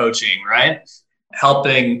also do coaching, right?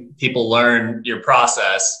 Helping people learn your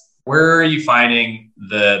process. Where are you finding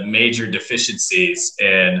the major deficiencies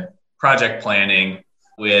in project planning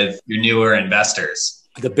with your newer investors?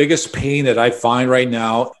 The biggest pain that I find right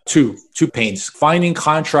now, two pains: finding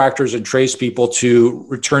contractors and tradespeople to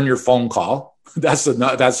return your phone call. That's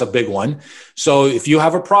a big one. So if you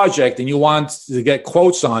have a project and you want to get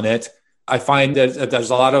quotes on it, I find that there's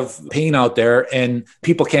a lot of pain out there and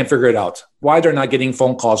people can't figure it out, why they're not getting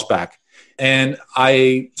phone calls back. And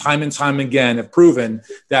I, time and time again, have proven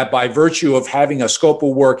that by virtue of having a scope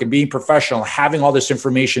of work and being professional, having all this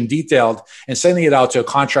information detailed and sending it out to a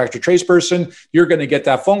contractor tradesperson, you're going to get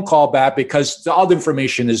that phone call back because all the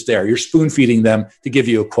information is there. You're spoon feeding them to give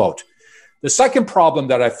you a quote. The second problem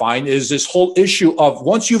that I find is this whole issue of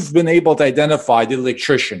once you've been able to identify the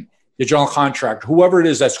electrician, the general contractor, whoever it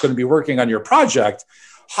is that's going to be working on your project,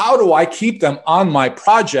 how do I keep them on my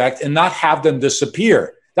project and not have them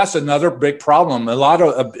disappear? That's another big problem.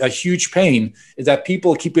 A huge pain is that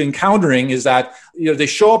people keep encountering is that, they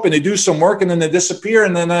show up and they do some work and then they disappear.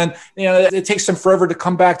 And then it takes them forever to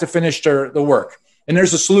come back to finish the work. And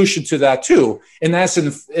there's a solution to that too. And that's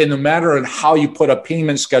in a matter of how you put a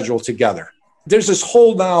payment schedule together. There's this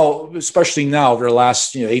whole now, especially now over the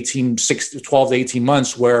last 12 to 18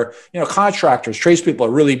 months where, contractors, tradespeople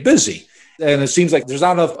are really busy. And it seems like there's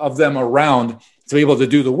not enough of them around to be able to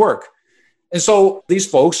do the work. And so these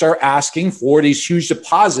folks are asking for these huge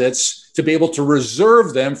deposits to be able to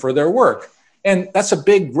reserve them for their work. And that's a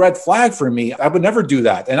big red flag for me. I would never do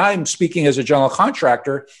that. And I'm speaking as a general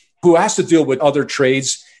contractor who has to deal with other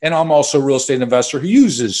trades. And I'm also a real estate investor who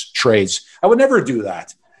uses trades. I would never do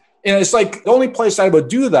that. And it's like the only place I would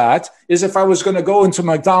do that is if I was going to go into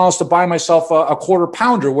McDonald's to buy myself a quarter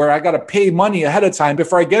pounder where I got to pay money ahead of time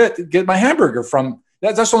before I get my hamburger from.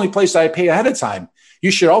 That's the only place I pay ahead of time.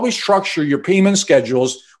 You should always structure your payment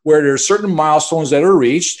schedules where there are certain milestones that are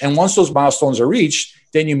reached. And once those milestones are reached,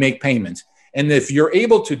 then you make payment. And if you're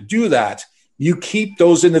able to do that, you keep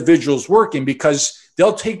those individuals working because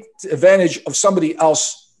they'll take advantage of somebody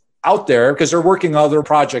else out there because they're working on other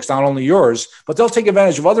projects, not only yours, but they'll take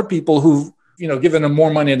advantage of other people who've, given them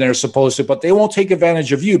more money than they're supposed to, but they won't take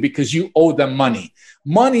advantage of you because you owe them money.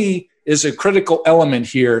 Money is a critical element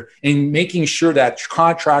here in making sure that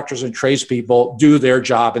contractors and tradespeople do their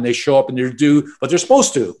job and they show up and they do what they're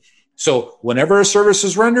supposed to. So whenever a service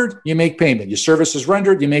is rendered, you make payment. Your service is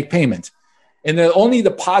rendered, you make payment. And the only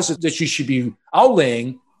deposit that you should be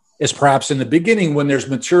outlaying is perhaps in the beginning when there's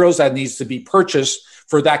materials that needs to be purchased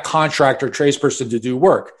for that contractor tradesperson to do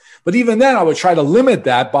work. But even then, I would try to limit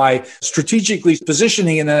that by strategically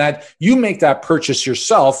positioning in that you make that purchase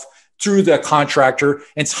yourself through the contractor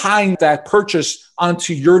and tying that purchase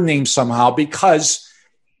onto your name somehow, because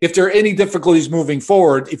if there are any difficulties moving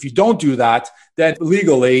forward, if you don't do that, then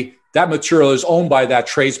legally that material is owned by that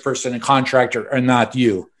tradesperson and contractor and not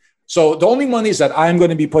you. So the only monies that I'm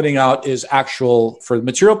going to be putting out is actual for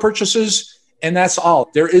material purchases. And that's all.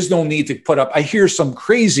 There is no need to put up. I hear some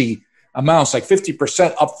crazy amounts, like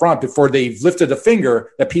 50% upfront before they've lifted a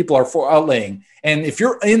finger that people are for outlaying. And if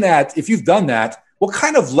you're in that, if you've done that, what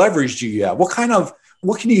kind of leverage do you have? What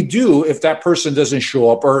can you do if that person doesn't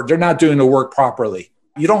show up or they're not doing the work properly?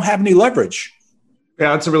 You don't have any leverage.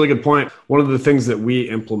 Yeah, that's a really good point. One of the things that we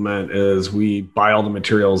implement is we buy all the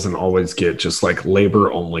materials and always get just like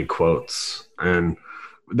labor only quotes. And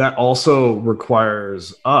that also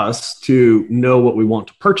requires us to know what we want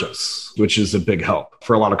to purchase, which is a big help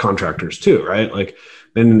for a lot of contractors too, right? Like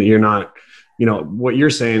then you're not, what you're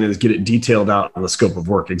saying is get it detailed out on the scope of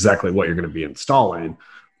work, exactly what you're going to be installing.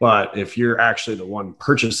 But if you're actually the one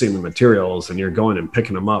purchasing the materials and you're going and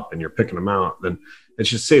picking them up and you're picking them out, then it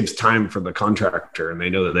just saves time for the contractor and they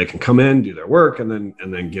know that they can come in, do their work and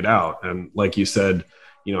then get out. And like you said,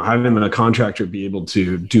 having the contractor be able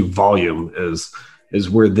to do volume is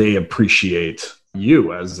where they appreciate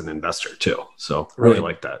you as an investor too. So really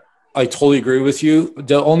like that. I totally agree with you.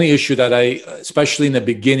 The only issue that especially in the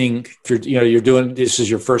beginning, if you're doing, this is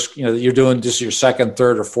your first, you're doing this is your second,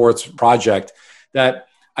 third or fourth project, that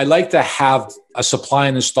I like to have a supply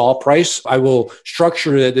and install price. I will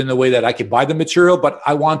structure it in a way that I can buy the material, but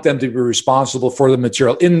I want them to be responsible for the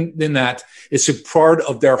material. In that, it's a part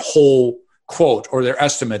of their whole quote or their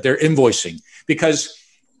estimate, their invoicing. Because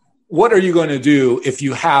what are you going to do if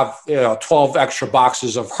you have 12 extra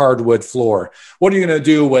boxes of hardwood floor? What are you going to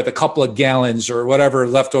do with a couple of gallons or whatever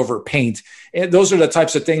leftover paint? And those are the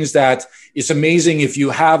types of things that it's amazing if you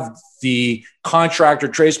have the contractor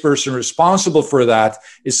tradesperson responsible for that.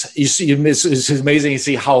 It's amazing to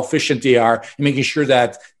see how efficient they are in making sure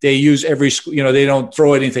that they use they don't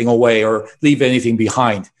throw anything away or leave anything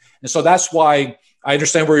behind. And so that's why I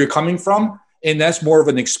understand where you're coming from. And that's more of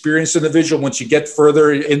an experienced individual once you get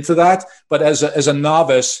further into that. But as a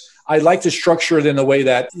novice, I like to structure it in a way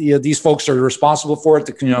that these folks are responsible for it,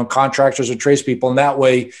 the contractors and tradespeople. And that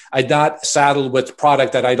way, I'm not saddled with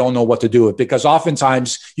product that I don't know what to do with, because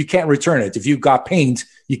oftentimes you can't return it. If you've got paint,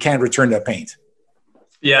 you can't return that paint.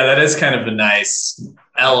 Yeah, that is kind of a nice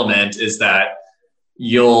element, is that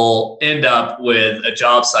you'll end up with a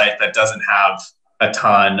job site that doesn't have a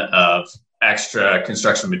ton of extra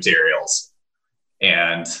construction materials.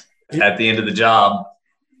 And at the end of the job,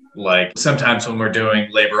 like sometimes when we're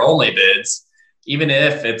doing labor only bids, even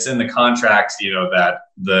if it's in the contract, that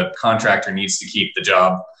the contractor needs to keep the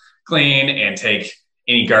job clean and take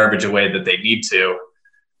any garbage away that they need to,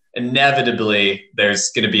 inevitably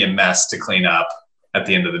there's going to be a mess to clean up at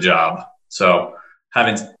the end of the job. So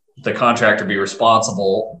having the contractor be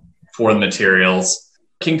responsible for the materials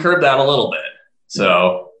can curb that a little bit.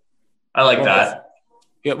 So I like that.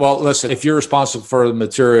 Yeah, well, listen, if you're responsible for the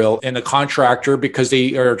material and a contractor, because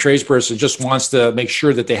they or a tradesperson just wants to make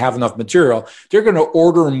sure that they have enough material, they're going to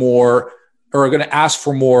order more or are going to ask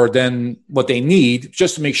for more than what they need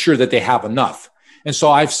just to make sure that they have enough. And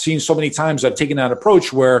so I've seen so many times I've taken that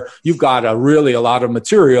approach where you've got a lot of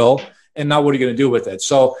material and now what are you going to do with it?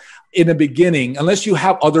 So in the beginning, unless you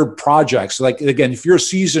have other projects, like again, if you're a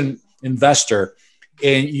seasoned investor,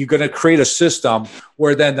 and you're going to create a system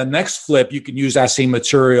where then the next flip, you can use that same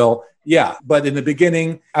material. Yeah. But in the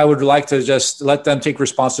beginning, I would like to just let them take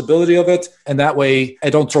responsibility of it. And that way I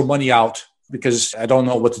don't throw money out because I don't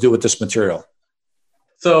know what to do with this material.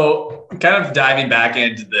 So kind of diving back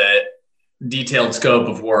into the detailed scope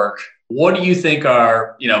of work, what do you think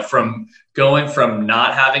are, from going from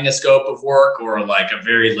not having a scope of work or like a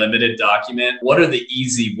very limited document, what are the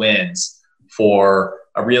easy wins for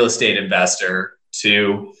a real estate investor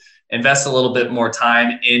to invest a little bit more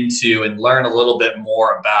time into and learn a little bit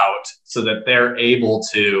more about so that they're able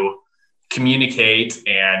to communicate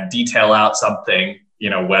and detail out something,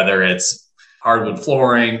 whether it's hardwood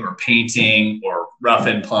flooring or painting or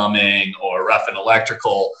rough-in plumbing or rough-in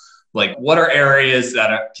electrical? Like, what are areas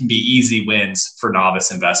that can be easy wins for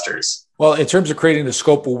novice investors? Well, in terms of creating the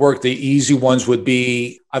scope of work, the easy ones would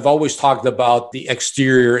be, I've always talked about the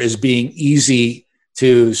exterior as being easy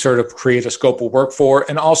to sort of create a scope of work for.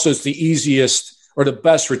 And also it's the easiest or the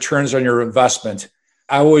best returns on your investment.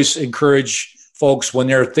 I always encourage folks when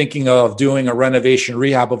they're thinking of doing a renovation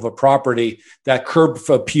rehab of a property, that curb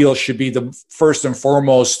appeal should be the first and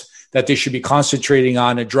foremost that they should be concentrating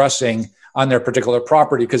on addressing on their particular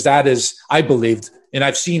property. Because that is, I believe, and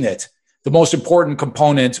I've seen it, the most important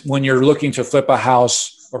component when you're looking to flip a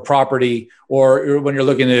house or property, or when you're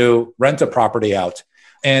looking to rent a property out.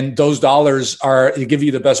 And those dollars give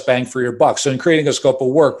you the best bang for your buck. So in creating a scope of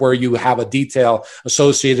work where you have a detail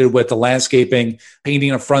associated with the landscaping,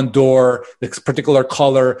 painting a front door, the particular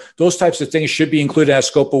color, those types of things should be included as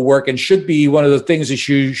scope of work and should be one of the things that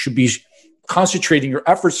you should be concentrating your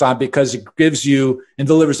efforts on because it gives you and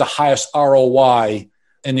delivers the highest ROI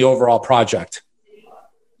in the overall project.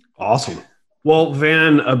 Awesome. Well,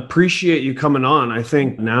 Van, appreciate you coming on. I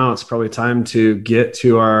think now it's probably time to get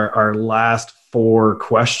to our last 4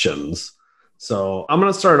 questions. So I'm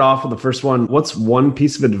going to start off with the first one. What's one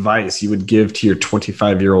piece of advice you would give to your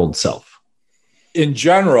 25-year-old self? In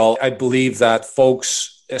general, I believe that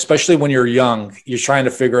folks, especially when you're young, you're trying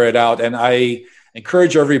to figure it out. And I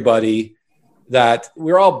encourage everybody that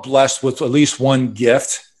we're all blessed with at least one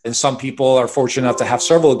gift. And some people are fortunate enough to have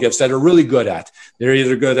several gifts that are really good at. They're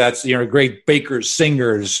either good at, great bakers,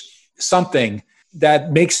 singers, something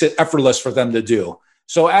that makes it effortless for them to do.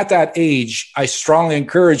 So at that age, I strongly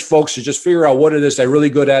encourage folks to just figure out what it is they're really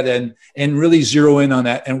good at and really zero in on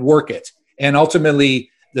that and work it. And ultimately,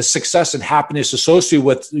 the success and happiness associated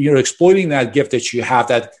with exploiting that gift that you have,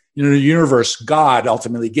 that the universe, God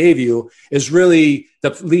ultimately gave you, is really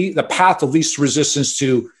the path of least resistance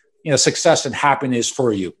to success and happiness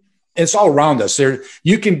for you. It's all around us.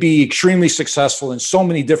 You can be extremely successful in so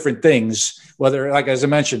many different things, whether, like as I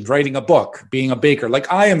mentioned, writing a book, being a baker.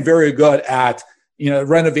 Like I am very good at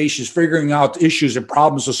renovations, figuring out issues and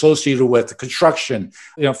problems associated with construction.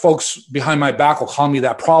 Folks behind my back will call me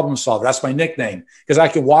that problem solver. That's my nickname because I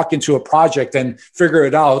can walk into a project and figure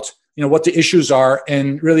it out, what the issues are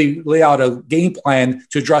and really lay out a game plan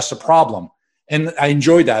to address the problem. And I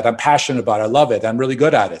enjoy that. I'm passionate about it. I love it. I'm really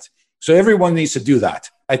good at it. So everyone needs to do that.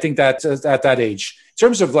 I think that at that age, in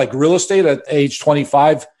terms of like real estate at age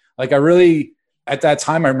 25, like at that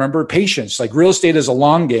time, I remember patience. Like real estate is a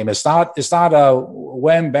long game. It's not a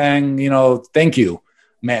wham bang, thank you,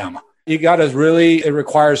 ma'am. You got to it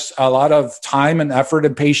requires a lot of time and effort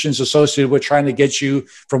and patience associated with trying to get you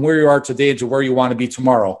from where you are today to where you want to be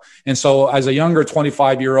tomorrow. And so as a younger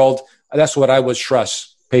 25-year-old, that's what I would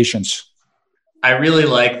stress, patience. I really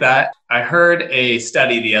like that. I heard a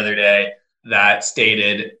study the other day that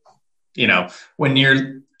stated, when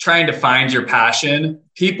you're trying to find your passion,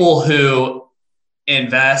 people who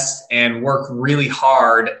invest and work really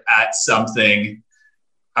hard at something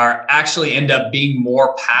are actually end up being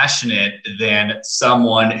more passionate than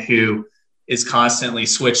someone who is constantly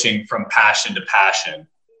switching from passion to passion.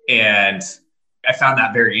 And I found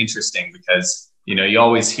that very interesting because, you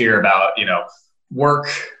always hear about, work,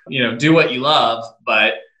 do what you love,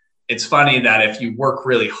 but it's funny that if you work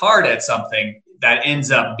really hard at something, that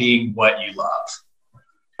ends up being what you love.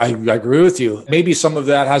 I agree with you. Maybe some of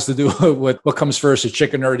that has to do with what comes first, the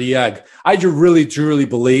chicken or the egg. I do really, truly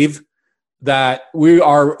believe that we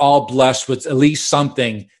are all blessed with at least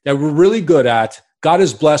something that we're really good at God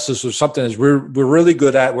has blessed us with something that we're really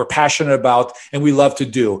good at, we're passionate about, and we love to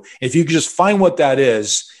do. If you can just find what that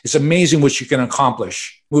is, it's amazing what you can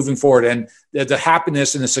accomplish moving forward, and the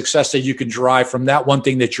happiness and the success that you can derive from that one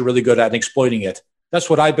thing that you're really good at and exploiting it. That's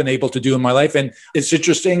what I've been able to do in my life. And it's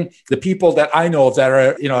interesting, the people that I know of that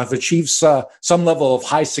are, have achieved some level of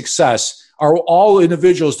high success are all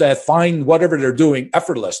individuals that find whatever they're doing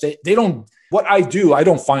effortless. They don't, what I do, I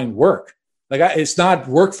don't find work. It's not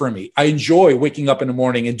work for me. I enjoy waking up in the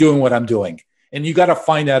morning and doing what I'm doing. And you got to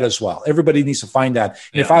find that as well. Everybody needs to find that.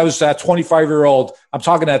 And if I was that 25-year-old, I'm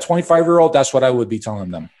talking to that 25-year-old, that's what I would be telling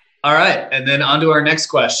them. All right. And then on to our next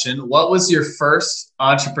question. What was your first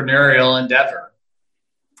entrepreneurial endeavor?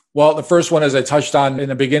 Well, the first one, as I touched on in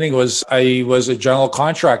the beginning, was I was a general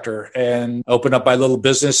contractor and opened up my little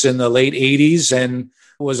business in the late 80s and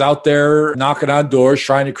was out there knocking on doors,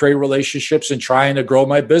 trying to create relationships and trying to grow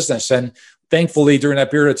my business. And thankfully, during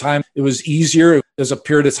that period of time, it was easier. It was a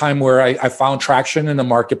period of time where I found traction in the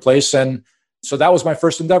marketplace. And so that was my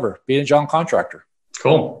first endeavor, being a general contractor.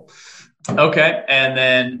 Cool. Okay. And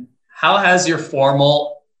then how has your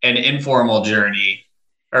formal and informal journey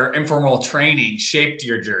or informal training shaped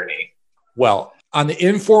your journey? Well, on the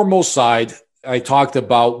informal side, I talked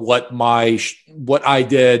about what I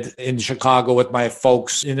did in Chicago with my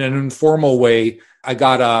folks in an informal way. I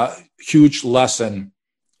got a huge lesson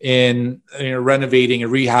in renovating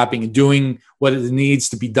and rehabbing and doing what it needs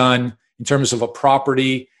to be done in terms of a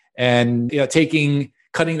property and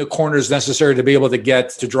cutting the corners necessary to be able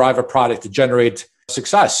to drive a product to generate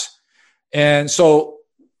success. And so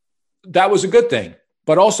that was a good thing.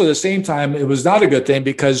 But also at the same time, it was not a good thing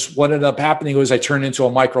because what ended up happening was I turned into a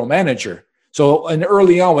micromanager. So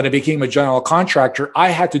early on, when I became a general contractor, I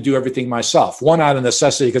had to do everything myself. One, out of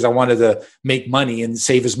necessity, because I wanted to make money and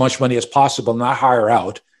save as much money as possible, not hire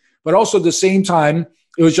out. But also at the same time,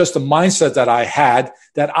 it was just a mindset that I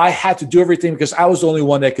had to do everything because I was the only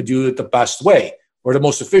one that could do it the best way or the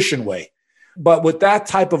most efficient way. But with that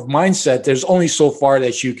type of mindset, there's only so far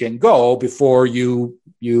that you can go before you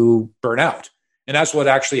burn out. And that's what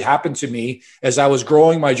actually happened to me as I was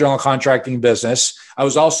growing my general contracting business. I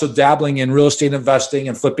was also dabbling in real estate investing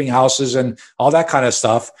and flipping houses and all that kind of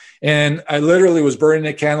stuff. And I literally was burning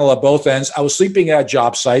a candle at both ends. I was sleeping at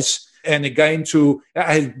job sites and I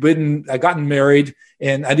gotten married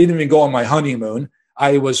and I didn't even go on my honeymoon.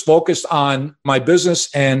 I was focused on my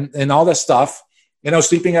business and all that stuff. And I was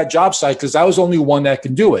sleeping at job sites because I was the only one that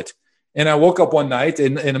can do it. And I woke up one night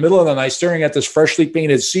in the middle of the night staring at this freshly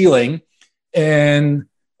painted ceiling and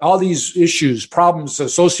all these issues, problems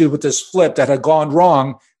associated with this flip that had gone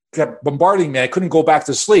wrong kept bombarding me. I couldn't go back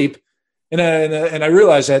to sleep. And I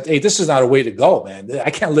realized that, hey, this is not a way to go, man. I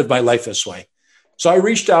can't live my life this way. So I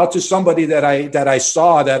reached out to somebody that I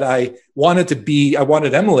saw that I wanted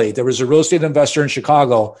to emulate. There was a real estate investor in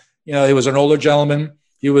Chicago. He was an older gentleman.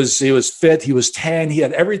 He was fit. He was tan. He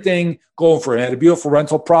had everything going for him. He had a beautiful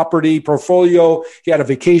rental property portfolio. He had a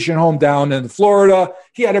vacation home down in Florida.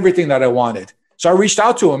 He had everything that I wanted. So I reached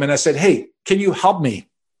out to him and I said, hey, can you help me?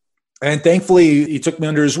 And thankfully, he took me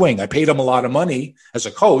under his wing. I paid him a lot of money as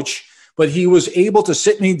a coach, but he was able to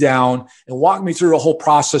sit me down and walk me through the whole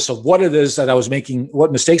process of what it is that I was making,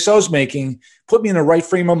 what mistakes I was making, put me in the right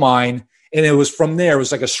frame of mind. And it was from there, it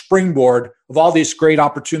was like a springboard of all these great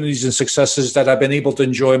opportunities and successes that I've been able to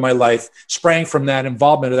enjoy in my life, sprang from that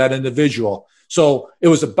involvement of that individual. So it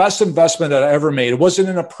was the best investment that I ever made. It wasn't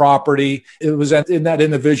in a property. It was in that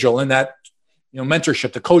individual, in that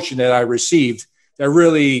mentorship, the coaching that I received that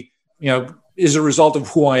really is a result of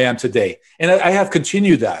who I am today. And I have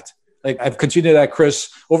continued that. I've continued that,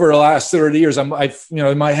 Chris, over the last 30 years. I've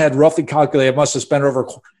in my head, roughly calculated, I must have spent over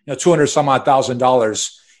 $200 some odd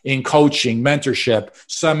 $1,000 in coaching, mentorship,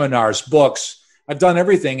 seminars, books. I've done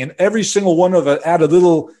everything, and every single one of it add a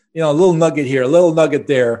little nugget here, a little nugget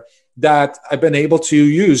there that I've been able to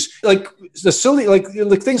use. Like the silly, like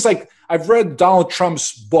things like I've read Donald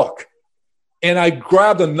Trump's book, and I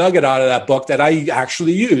grabbed a nugget out of that book that I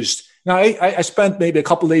actually used. Now, I spent maybe a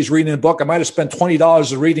couple of days reading the book. I might have spent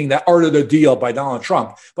 $20 reading that Art of the Deal by Donald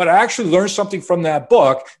Trump, but I actually learned something from that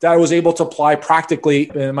book that I was able to apply practically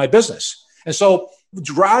in my business. And so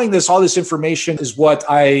drawing all this information is what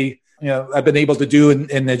I've been able to do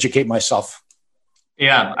and educate myself.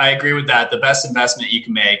 Yeah, I agree with that. The best investment you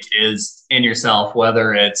can make is in yourself,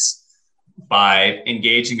 whether it's by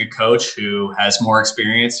engaging a coach who has more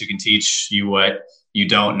experience, who can teach you what you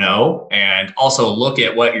don't know, and also look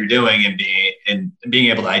at what you're doing and being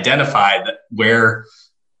able to identify that where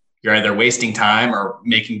you're either wasting time or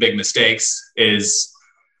making big mistakes is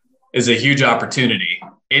a huge opportunity.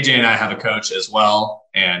 AJ and I have a coach as well,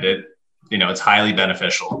 and it's highly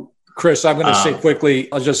beneficial. Chris, I'm going to say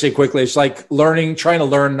quickly, I'll just say quickly, it's like trying to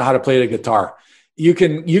learn how to play the guitar. You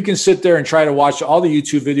can sit there and try to watch all the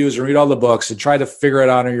YouTube videos and read all the books and try to figure it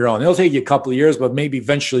out on your own. It'll take you a couple of years, but maybe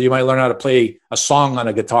eventually you might learn how to play a song on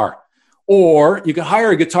a guitar. Or you can hire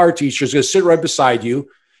a guitar teacher who's going to sit right beside you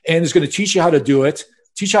and is going to teach you how to do it,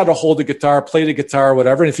 teach you how to hold the guitar, play the guitar,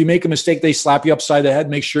 whatever. And if you make a mistake, they slap you upside the head,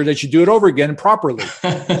 make sure that you do it over again properly.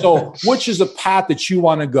 So which is the path that you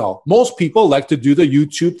want to go? Most people like to do the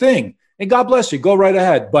YouTube thing. And God bless you, go right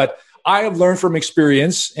ahead. But I have learned from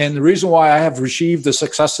experience. And the reason why I have achieved the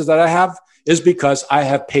successes that I have is because I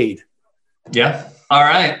have paid. Yeah. All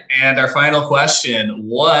right. And our final question,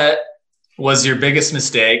 what was your biggest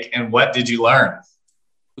mistake and what did you learn?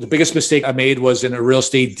 The biggest mistake I made was in a real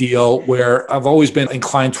estate deal where I've always been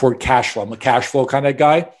inclined toward cash flow. I'm a cash flow kind of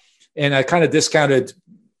guy. And I kind of discounted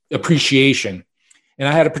appreciation. And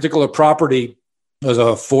I had a particular property. It was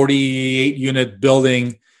a 48 unit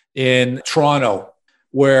building in Toronto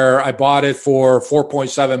where I bought it for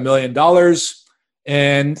 $4.7 million.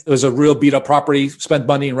 And it was a real beat up property, spent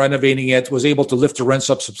money in renovating it, was able to lift the rents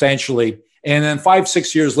up substantially. And then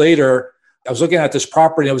 5-6 years later, I was looking at this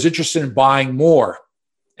property. I was interested in buying more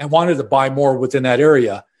and wanted to buy more within that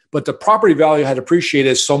area. But the property value had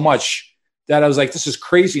appreciated so much that I was like, this is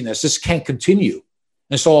craziness. This can't continue.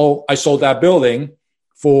 And so I sold that building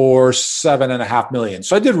for $7.5 million.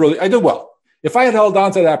 So I did well. If I had held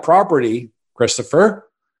on to that property, Christopher,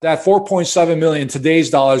 that $4.7 million today's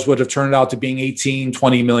dollars would have turned out to being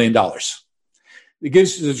 $18-20 million. It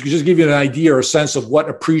just give you an idea or a sense of what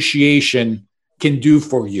appreciation can do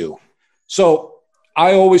for you. So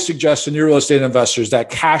I always suggest to new real estate investors that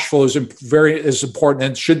cash flow is important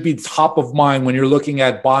and should be top of mind when you're looking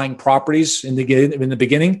at buying properties in the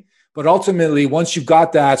beginning. But ultimately, once you've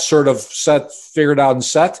got that sort of figured out and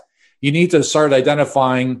set, you need to start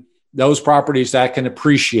identifying those properties that can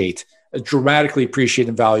dramatically appreciate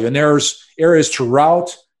in value. And there's areas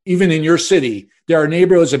throughout, even in your city, there are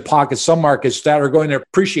neighborhoods and pockets, some markets that are going to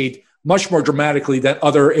appreciate much more dramatically than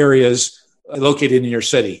other areas located in your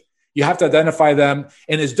city. You have to identify them.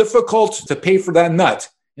 And it's difficult to pay for that nut.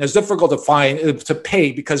 And it's difficult to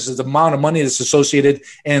pay because of the amount of money that's associated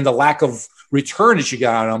and the lack of return that you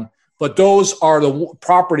get on them. But those are the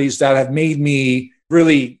properties that have made me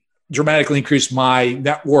really dramatically increase my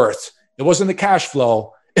net worth. It wasn't the cash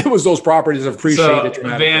flow. It was those properties that appreciated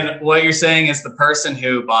dramatically. Van, what you're saying is the person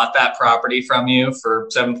who bought that property from you for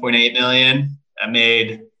 $7.8 million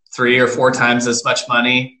made 3 or 4 times as much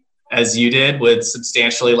money as you did with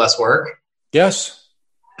substantially less work? Yes.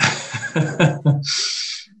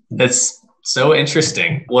 That's so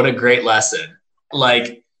interesting. What a great lesson.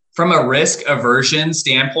 Like from a risk aversion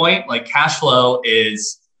standpoint, like cash flow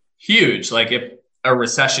is huge. Like if a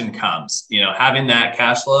recession comes, having that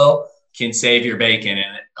cash flow can save your bacon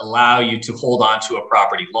and allow you to hold on to a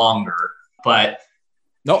property longer. But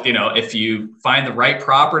if you find the right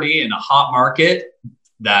property in a hot market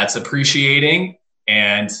that's appreciating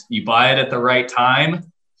and you buy it at the right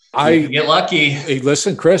time, you get lucky. Hey,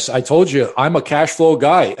 listen, Chris, I told you I'm a cash flow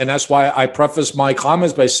guy. And that's why I preface my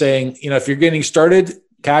comments by saying, if you're getting started,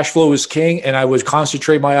 cash flow is king and I would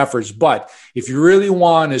concentrate my efforts. But if you really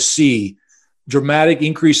want to see dramatic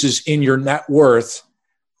increases in your net worth,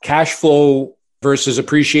 cash flow versus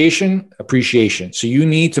appreciation. So you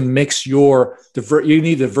need to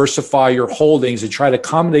diversify your holdings and try to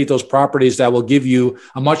accommodate those properties that will give you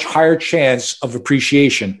a much higher chance of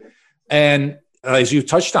appreciation. And as you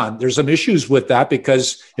touched on, there's some issues with that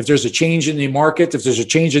because if there's a change in the market, if there's a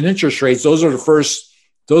change in interest rates, those are the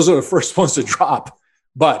first ones to drop.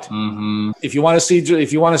 But if you want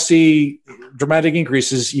to see dramatic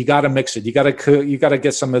increases, you got to mix it. You got to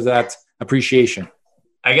get some of that appreciation.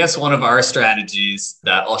 I guess one of our strategies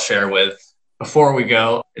that I'll share with before we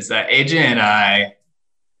go is that AJ and I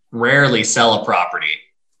rarely sell a property.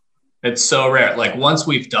 It's so rare. Like once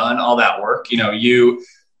we've done all that work, you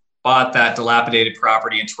bought that dilapidated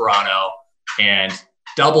property in Toronto and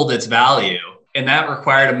doubled its value. And that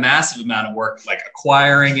required a massive amount of work, like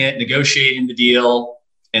acquiring it, negotiating the deal,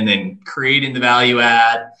 and then creating the value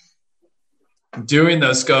add, doing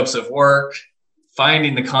those scopes of work,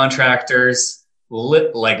 finding the contractors,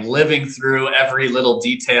 living through every little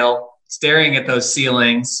detail, staring at those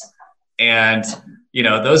ceilings. And,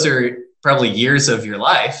 those are probably years of your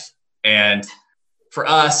life. And for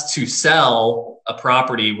us to sell a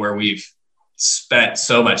property where we've spent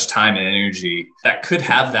so much time and energy that could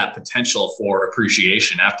have that potential for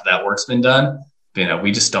appreciation after that work's been done,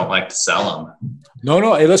 we just don't like to sell them.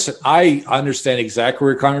 No. Hey, listen, I understand exactly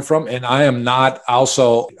where you're coming from. And I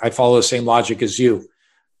follow the same logic as you.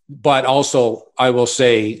 But also, I will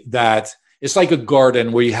say that It's like a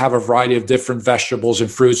garden where you have a variety of different vegetables and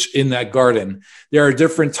fruits in that garden. There are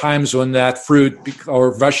different times when that fruit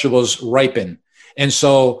or vegetables ripen. And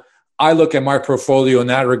so I look at my portfolio in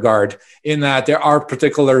that regard, in that there are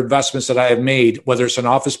particular investments that I have made, whether it's an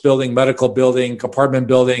office building, medical building, apartment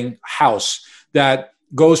building, house, that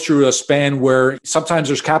goes through a span where sometimes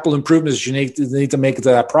there's capital improvements you need to make to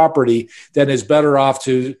that property that is better off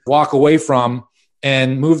to walk away from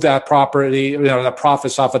and move that property, the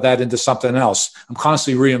profits off of that into something else. I'm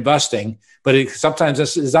constantly reinvesting, but sometimes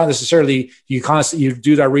it's not necessarily you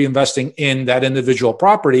do that reinvesting in that individual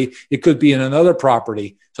property. It could be in another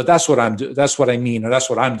property. So that's what that's what I mean, or that's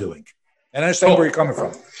what I'm doing. And I understand where you're coming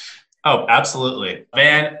from. Oh, absolutely.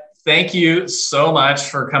 Van, thank you so much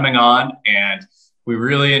for coming on, and we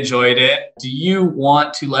really enjoyed it. Do you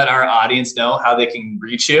want to let our audience know how they can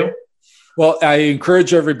reach you? Well, I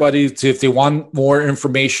encourage everybody to, if they want more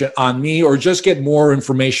information on me or just get more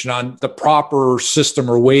information on the proper system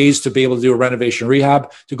or ways to be able to do a renovation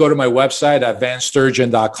rehab, to go to my website at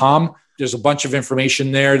vansturgeon.com. There's a bunch of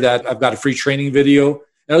information there that I've got a free training video.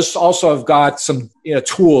 And also, I've got some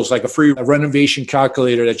tools like a free renovation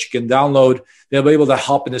calculator that you can download. They'll be able to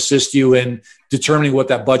help and assist you in determining what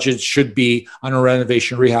that budget should be on a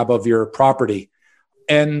renovation rehab of your property.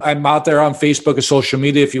 And I'm out there on Facebook and social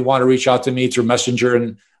media if you want to reach out to me through Messenger,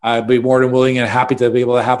 and I'd be more than willing and happy to be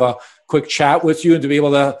able to have a quick chat with you and to be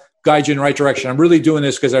able to guide you in the right direction. I'm really doing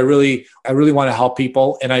this because I really want to help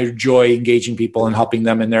people, and I enjoy engaging people and helping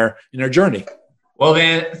them in their journey. Well,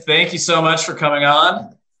 Van, thank you so much for coming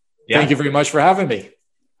on. Yeah. Thank you very much for having me.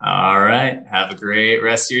 All right. Have a great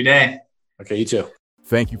rest of your day. Okay, you too.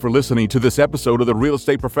 Thank you for listening to this episode of the Real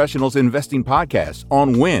Estate Professionals Investing Podcast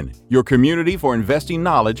on WIN, your community for investing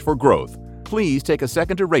knowledge for growth. Please take a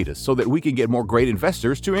second to rate us so that we can get more great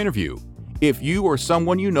investors to interview. If you or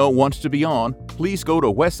someone you know wants to be on, please go to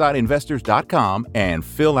westsideinvestors.com and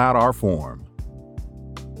fill out our form.